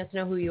line letting us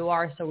know who you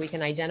are so we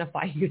can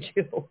identify you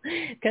too.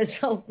 Because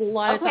a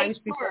lot of times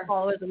people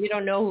follow us and we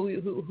don't know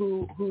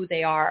who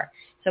they are.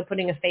 So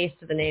putting a face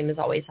to the name is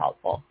always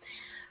helpful.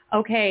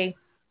 Okay.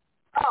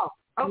 Oh,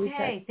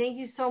 okay. Thank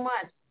you so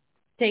much.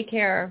 Take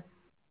care.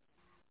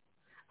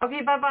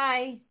 Okay,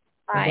 bye-bye.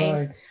 Bye.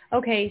 Bye-bye.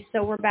 Okay,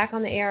 so we're back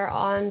on the air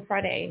on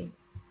Friday,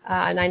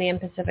 9 a.m.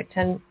 Pacific,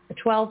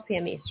 12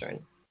 p.m. Eastern.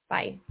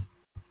 Bye.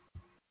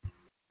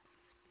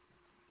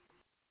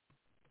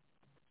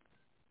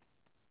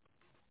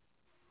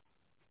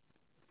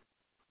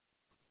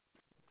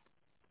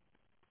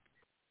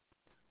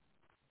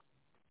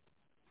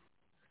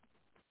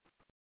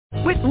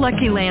 With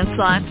Lucky Land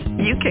Slots,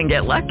 you can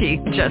get lucky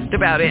just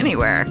about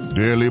anywhere.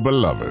 Dearly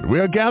beloved, we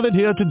are gathered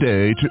here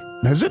today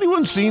to... Has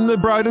anyone seen the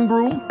bride and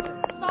groom?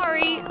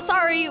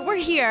 Sorry, we're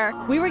here.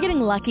 We were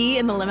getting lucky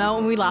in the limo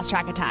and we lost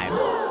track of time.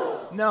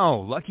 No,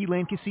 Lucky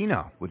Land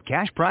Casino, with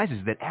cash prizes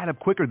that add up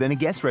quicker than a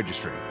guest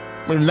registry.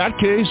 In that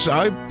case,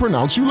 I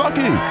pronounce you lucky.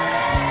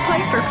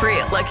 Play for free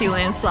at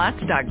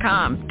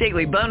LuckyLandSlots.com.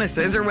 Daily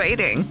bonuses are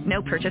waiting.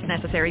 No purchase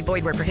necessary.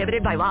 Void where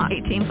prohibited by law.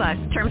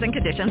 18+. Terms and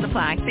conditions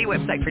apply. See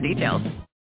website for details.